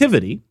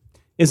positivity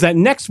is that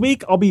next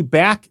week I'll be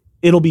back.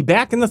 It'll be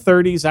back in the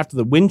 30s after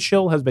the wind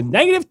chill has been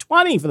negative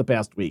 20 for the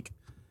past week.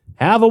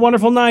 Have a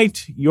wonderful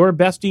night. Your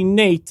bestie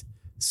Nate,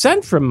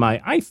 sent from my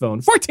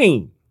iPhone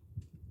 14.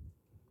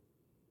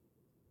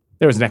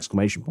 There was an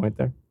exclamation point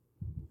there.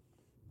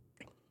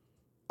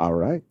 All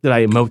right. Did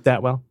I emote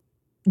that well?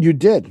 You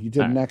did. You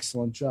did an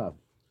excellent job.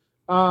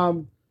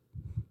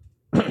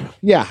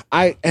 Yeah,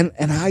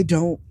 I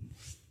don't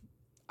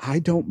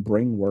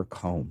bring work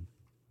home.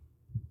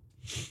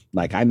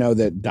 Like, I know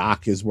that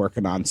Doc is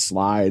working on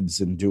slides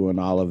and doing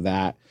all of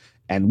that.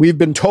 And we've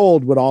been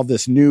told with all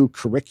this new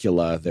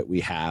curricula that we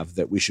have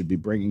that we should be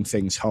bringing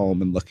things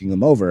home and looking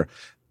them over.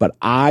 But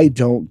I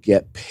don't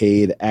get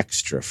paid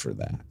extra for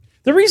that.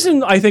 The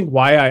reason I think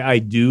why I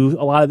do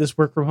a lot of this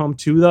work from home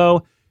too,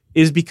 though,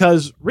 is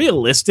because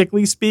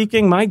realistically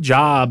speaking, my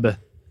job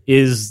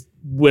is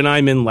when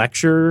I'm in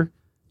lecture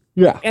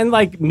and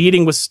like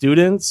meeting with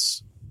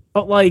students.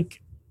 But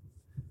like,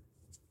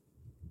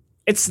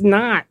 it's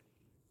not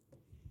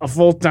a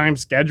full-time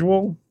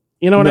schedule.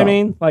 You know what I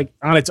mean? Like,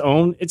 on its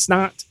own, it's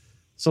not.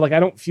 So, like, I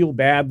don't feel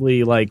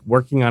badly, like,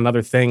 working on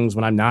other things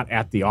when I'm not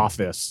at the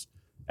office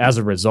as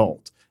a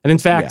result. And in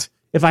fact,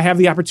 if I have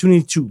the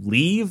opportunity to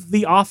leave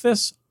the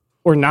office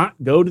or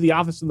not go to the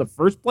office in the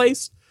first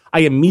place, I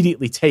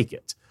immediately take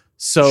it.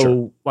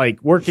 So, like,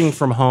 working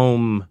from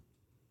home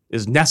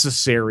is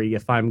necessary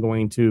if I'm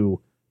going to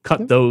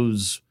cut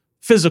those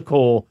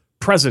physical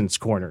presence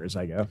corners,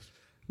 I guess.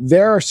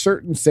 There are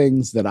certain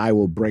things that I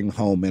will bring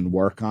home and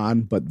work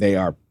on, but they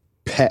are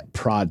pet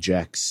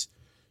projects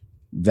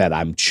that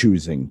I'm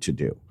choosing to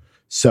do.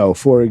 So,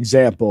 for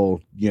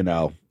example,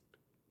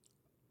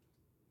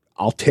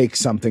 I'll take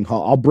something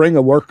home. I'll bring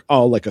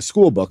like a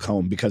school book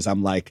home because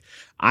I'm like,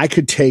 I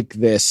could take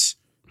this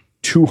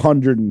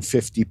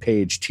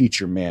 250-page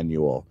teacher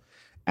manual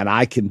and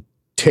I can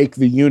take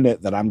the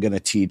unit that I'm going to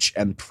teach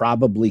and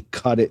probably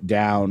cut it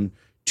down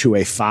to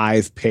a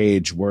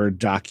 5-page Word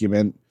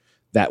document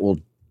that will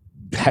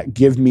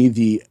give me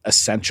the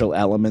essential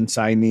elements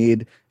I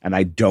need, and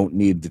I don't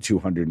need the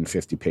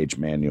 250-page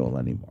manual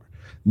anymore.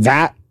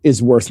 That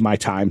is worth my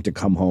time to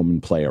come home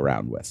and play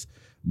around with.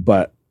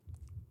 But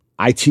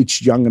I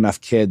teach young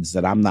enough kids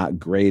that I'm not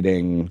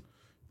grading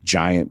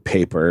giant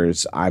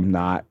papers. I'm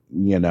not,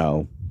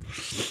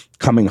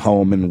 coming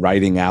home and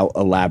writing out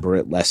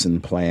elaborate lesson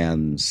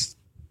plans.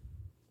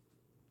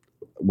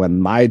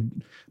 When my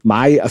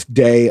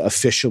day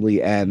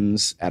officially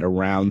ends at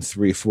around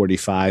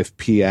 3:45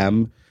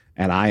 p.m.,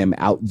 and I am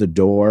out the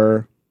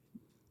door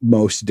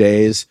most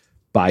days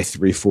by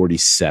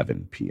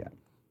 3:47 p.m.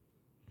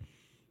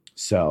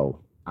 So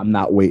I'm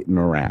not waiting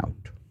around.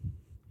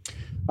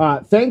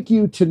 Thank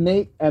you to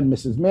Nate and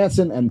Mrs.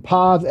 Manson and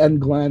Pav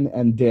and Glenn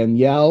and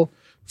Danielle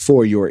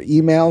for your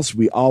emails.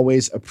 We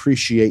always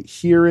appreciate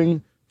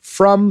hearing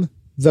from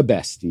the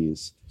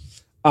besties.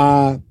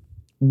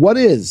 What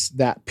is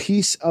that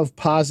piece of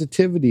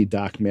positivity,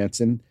 Doc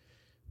Manson?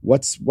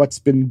 What's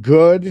been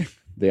good?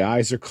 The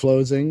eyes are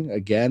closing.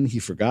 Again, he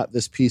forgot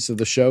this piece of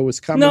the show was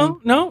coming.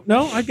 No.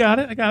 I got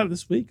it. I got it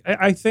this week.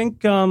 I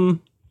think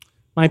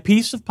my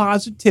piece of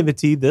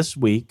positivity this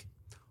week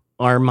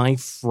are my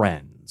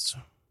friends.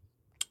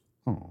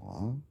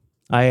 Aww.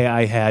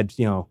 I had,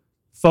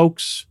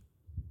 folks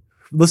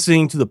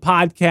listening to the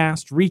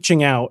podcast,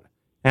 reaching out,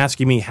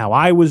 asking me how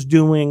I was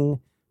doing,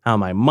 how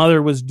my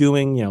mother was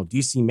doing.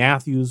 DC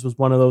Matthews was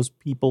one of those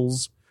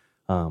people's.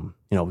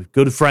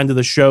 Good friend of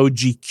the show,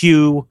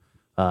 GQ.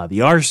 The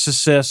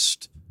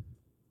Narcissist,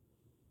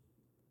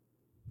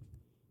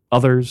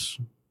 others.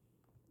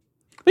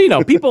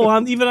 But,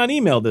 people even on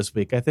email this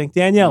week. I think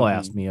Danielle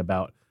asked me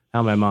about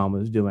how my mom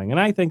was doing, and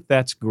I think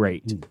that's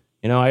great.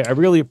 I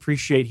really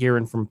appreciate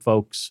hearing from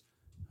folks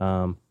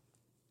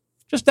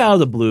just out of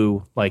the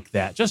blue like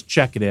that. Just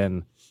check it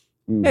in.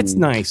 It's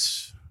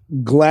nice.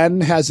 Glenn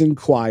has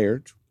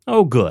inquired.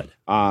 Oh, good.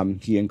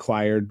 He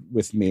inquired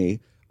with me.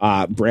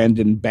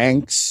 Brandon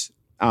Banks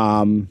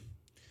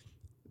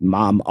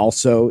Mom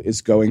also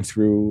is going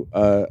through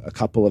a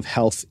couple of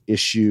health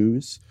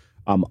issues.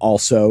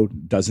 Also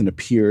doesn't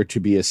appear to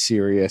be as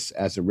serious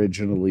as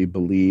originally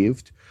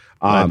believed.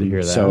 Glad to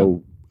hear that.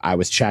 So I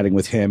was chatting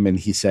with him and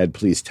he said,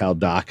 please tell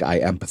Doc I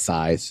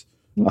empathize.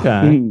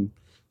 Okay.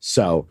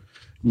 So,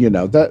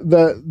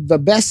 the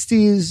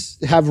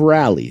besties have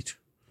rallied.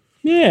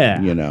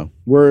 Yeah.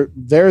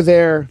 They're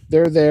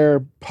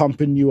there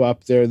pumping you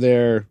up. They're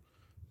there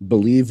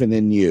believing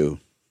in you.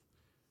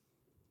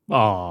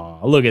 Oh,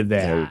 look at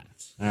that.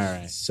 All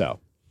right. So,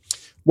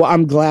 well,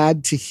 I'm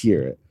glad to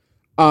hear it.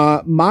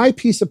 My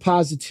piece of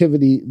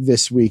positivity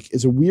this week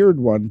is a weird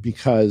one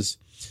because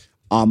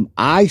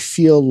I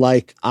feel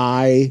like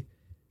I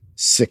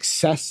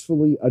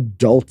successfully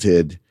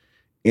adulted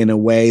in a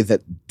way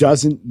that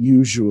doesn't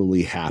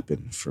usually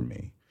happen for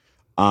me.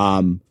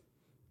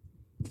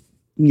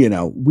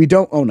 We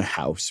don't own a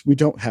house. We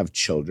don't have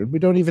children. We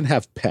don't even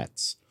have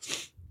pets.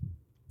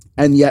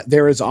 And yet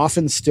there is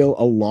often still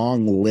a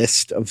long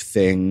list of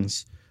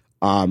things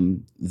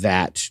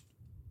that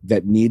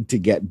need to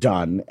get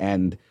done.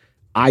 And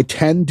I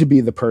tend to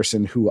be the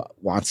person who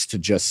wants to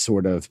just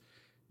sort of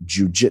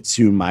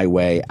jujitsu my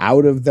way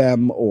out of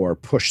them or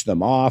push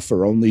them off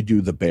or only do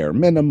the bare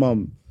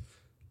minimum.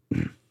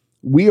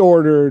 We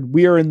are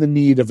in the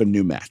need of a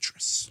new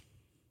mattress.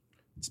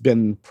 It's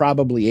been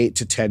probably 8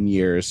 to 10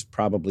 years,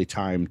 probably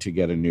time to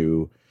get a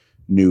new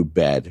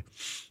bed.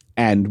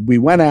 And we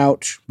went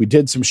out, we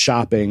did some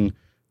shopping.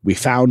 We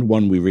found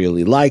one we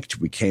really liked.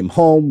 We came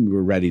home, we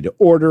were ready to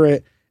order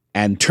it,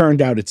 and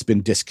turned out it's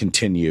been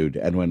discontinued.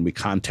 And when we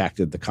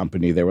contacted the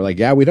company, they were like,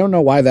 yeah, we don't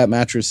know why that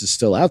mattress is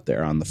still out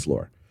there on the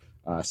floor.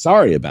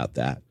 Sorry about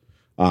that.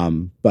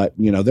 But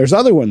there's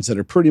other ones that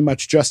are pretty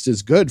much just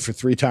as good for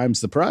 3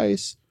 times the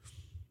price.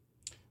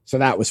 So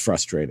that was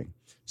frustrating.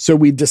 So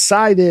we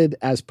decided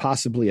as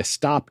possibly a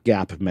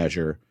stopgap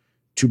measure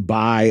to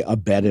buy a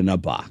bed in a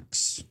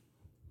box.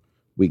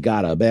 We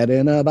got a bed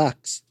in a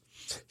box.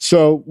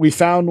 So we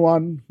found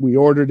one, we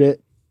ordered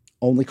it,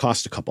 only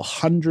cost a couple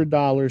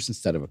 $100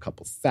 instead of a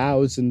couple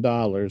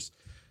 $1,000.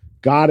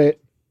 Got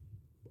it,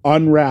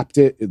 unwrapped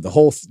it, the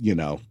whole,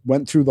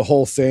 went through the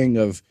whole thing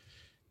of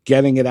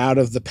getting it out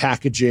of the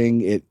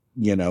packaging. It,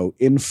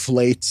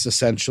 inflates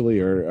essentially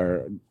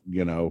or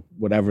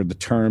whatever the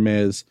term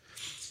is.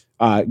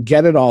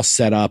 Get it all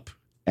set up.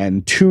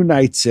 And 2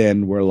 nights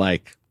in, we're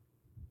like,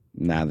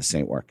 nah, this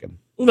ain't working.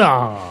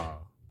 No.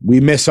 We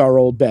miss our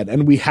old bed.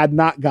 And we had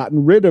not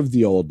gotten rid of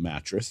the old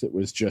mattress. It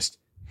was just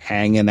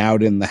hanging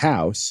out in the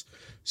house.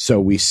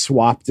 So we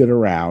swapped it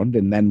around.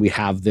 And then we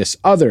have this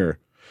other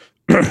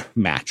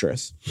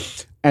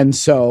mattress. And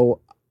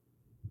so,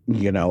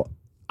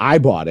 I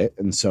bought it.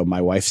 And so my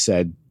wife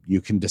said, you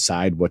can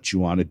decide what you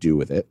want to do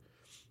with it.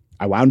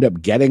 I wound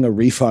up getting a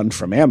refund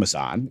from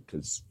Amazon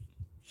because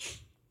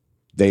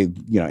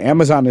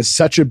Amazon is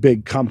such a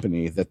big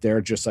company that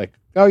they're just like,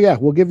 oh yeah,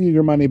 we'll give you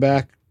your money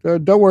back.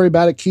 Don't worry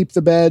about it. Keep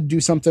the bed, do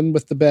something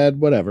with the bed,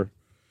 whatever.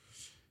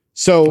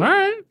 So all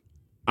right.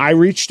 I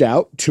reached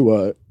out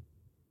to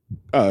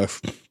a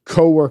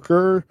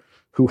coworker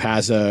who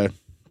has a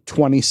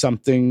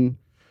 20-something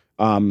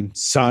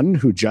son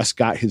who just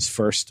got his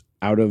first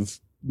out of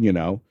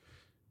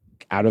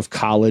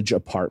college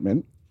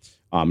apartment,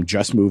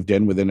 just moved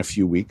in within a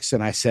few weeks.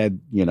 And I said,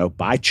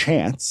 by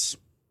chance,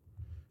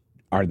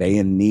 are they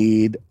in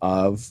need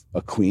of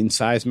a queen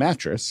size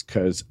mattress?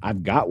 Because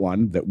I've got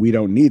one that we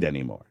don't need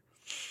anymore.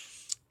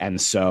 And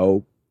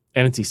so,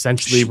 and it's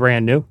essentially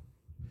brand new.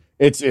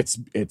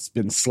 It's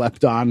been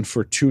slept on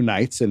for 2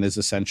 nights and is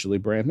essentially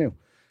brand new.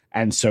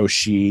 And so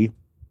she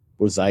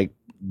was like,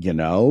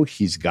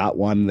 he's got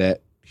one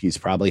that he's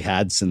probably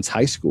had since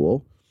high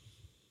school.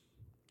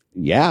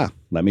 Yeah,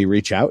 let me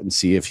reach out and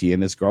see if he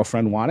and his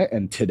girlfriend want it.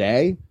 And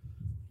today,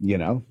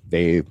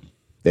 they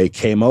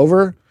came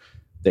over.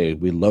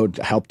 We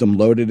helped them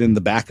load it in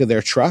the back of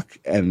their truck,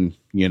 and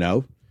we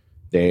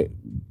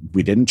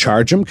didn't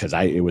charge them because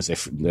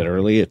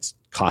it's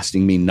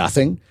costing me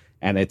nothing,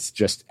 and it's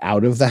just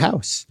out of the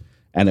house.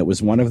 And it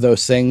was one of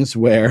those things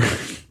where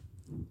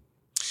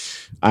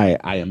I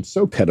am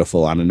so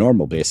pitiful on a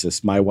normal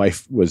basis. My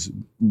wife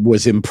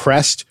was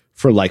impressed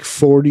for like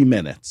 40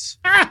 minutes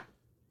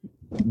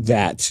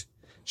that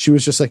she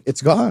was just like,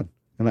 it's gone.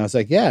 And I was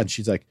like, yeah. And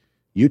she's like,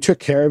 you took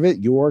care of it.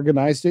 You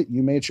organized it.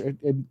 You made sure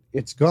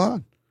it's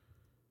gone.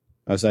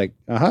 I was like,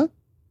 uh-huh.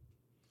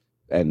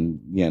 And,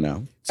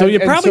 So you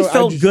probably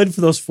felt good for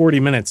those 40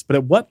 minutes, but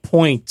at what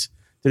point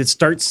did it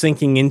start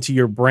sinking into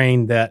your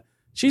brain that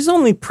she's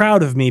only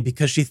proud of me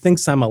because she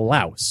thinks I'm a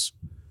louse?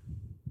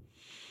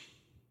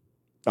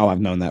 Oh, I've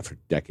known that for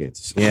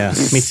decades. Yeah,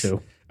 me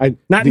too.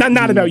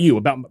 Not about you,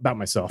 about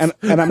myself.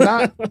 And I'm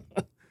not,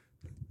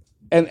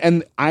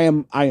 and I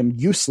am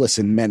useless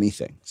in many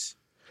things.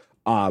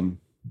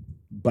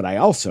 But I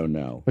also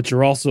know. But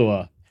you're also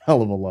a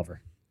hell of a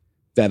lover.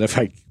 That if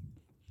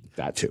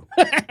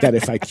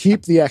I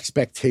keep the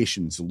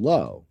expectations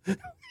low,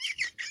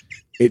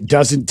 it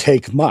doesn't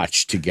take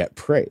much to get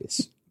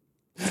praise.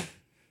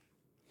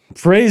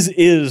 Praise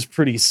is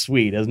pretty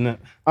sweet, isn't it?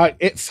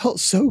 It felt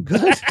so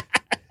good.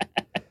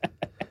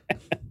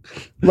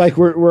 Like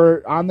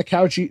we're on the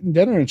couch eating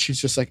dinner, and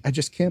she's just like, I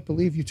just can't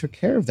believe you took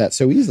care of that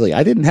so easily.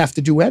 I didn't have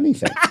to do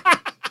anything.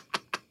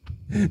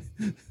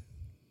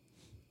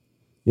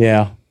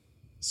 Yeah.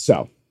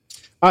 So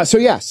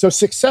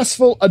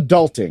successful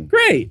adulting.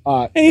 Great.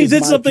 And you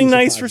did something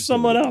nice for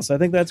someone else. I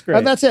think that's great.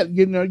 And that's it.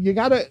 You know,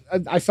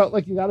 I felt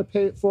like you gotta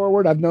pay it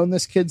forward. I've known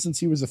this kid since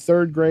he was a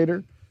third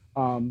grader.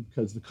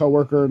 Because the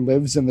coworker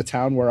lives in the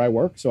town where I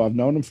work, so I've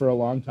known him for a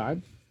long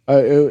time.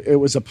 It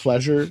was a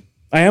pleasure.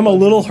 I am a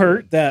little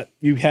hurt that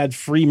you had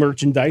free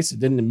merchandise. I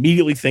didn't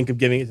immediately think of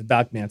giving it to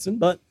Doc Manson,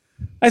 but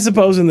I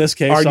suppose in this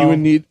case, Are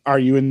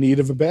you in need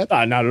of a bed?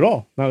 Not at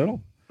all. Not at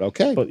all.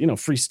 Okay, But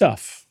free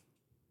stuff.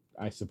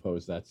 I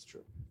suppose that's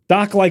true.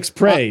 Doc likes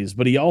praise,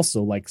 but he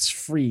also likes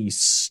free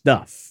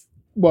stuff.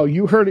 Well,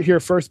 you heard it here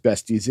first,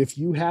 besties. If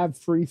you have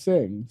free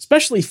things,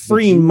 Especially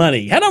free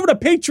money. Head over to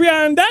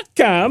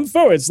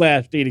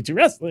patreon.com/DDT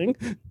Wrestling.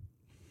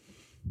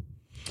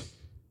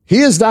 he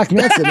is Doc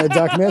Manson at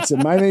Doc Manson.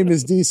 My name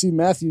is DC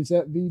Matthews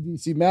at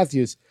VDC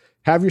Matthews.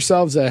 Have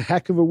yourselves a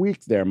heck of a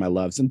week there, my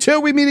loves. Until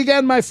we meet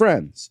again, my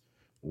friends,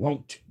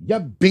 won't ya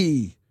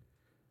be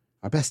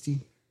our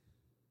bestie?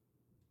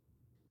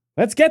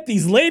 Let's get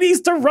these ladies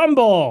to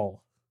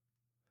rumble.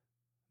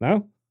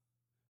 No?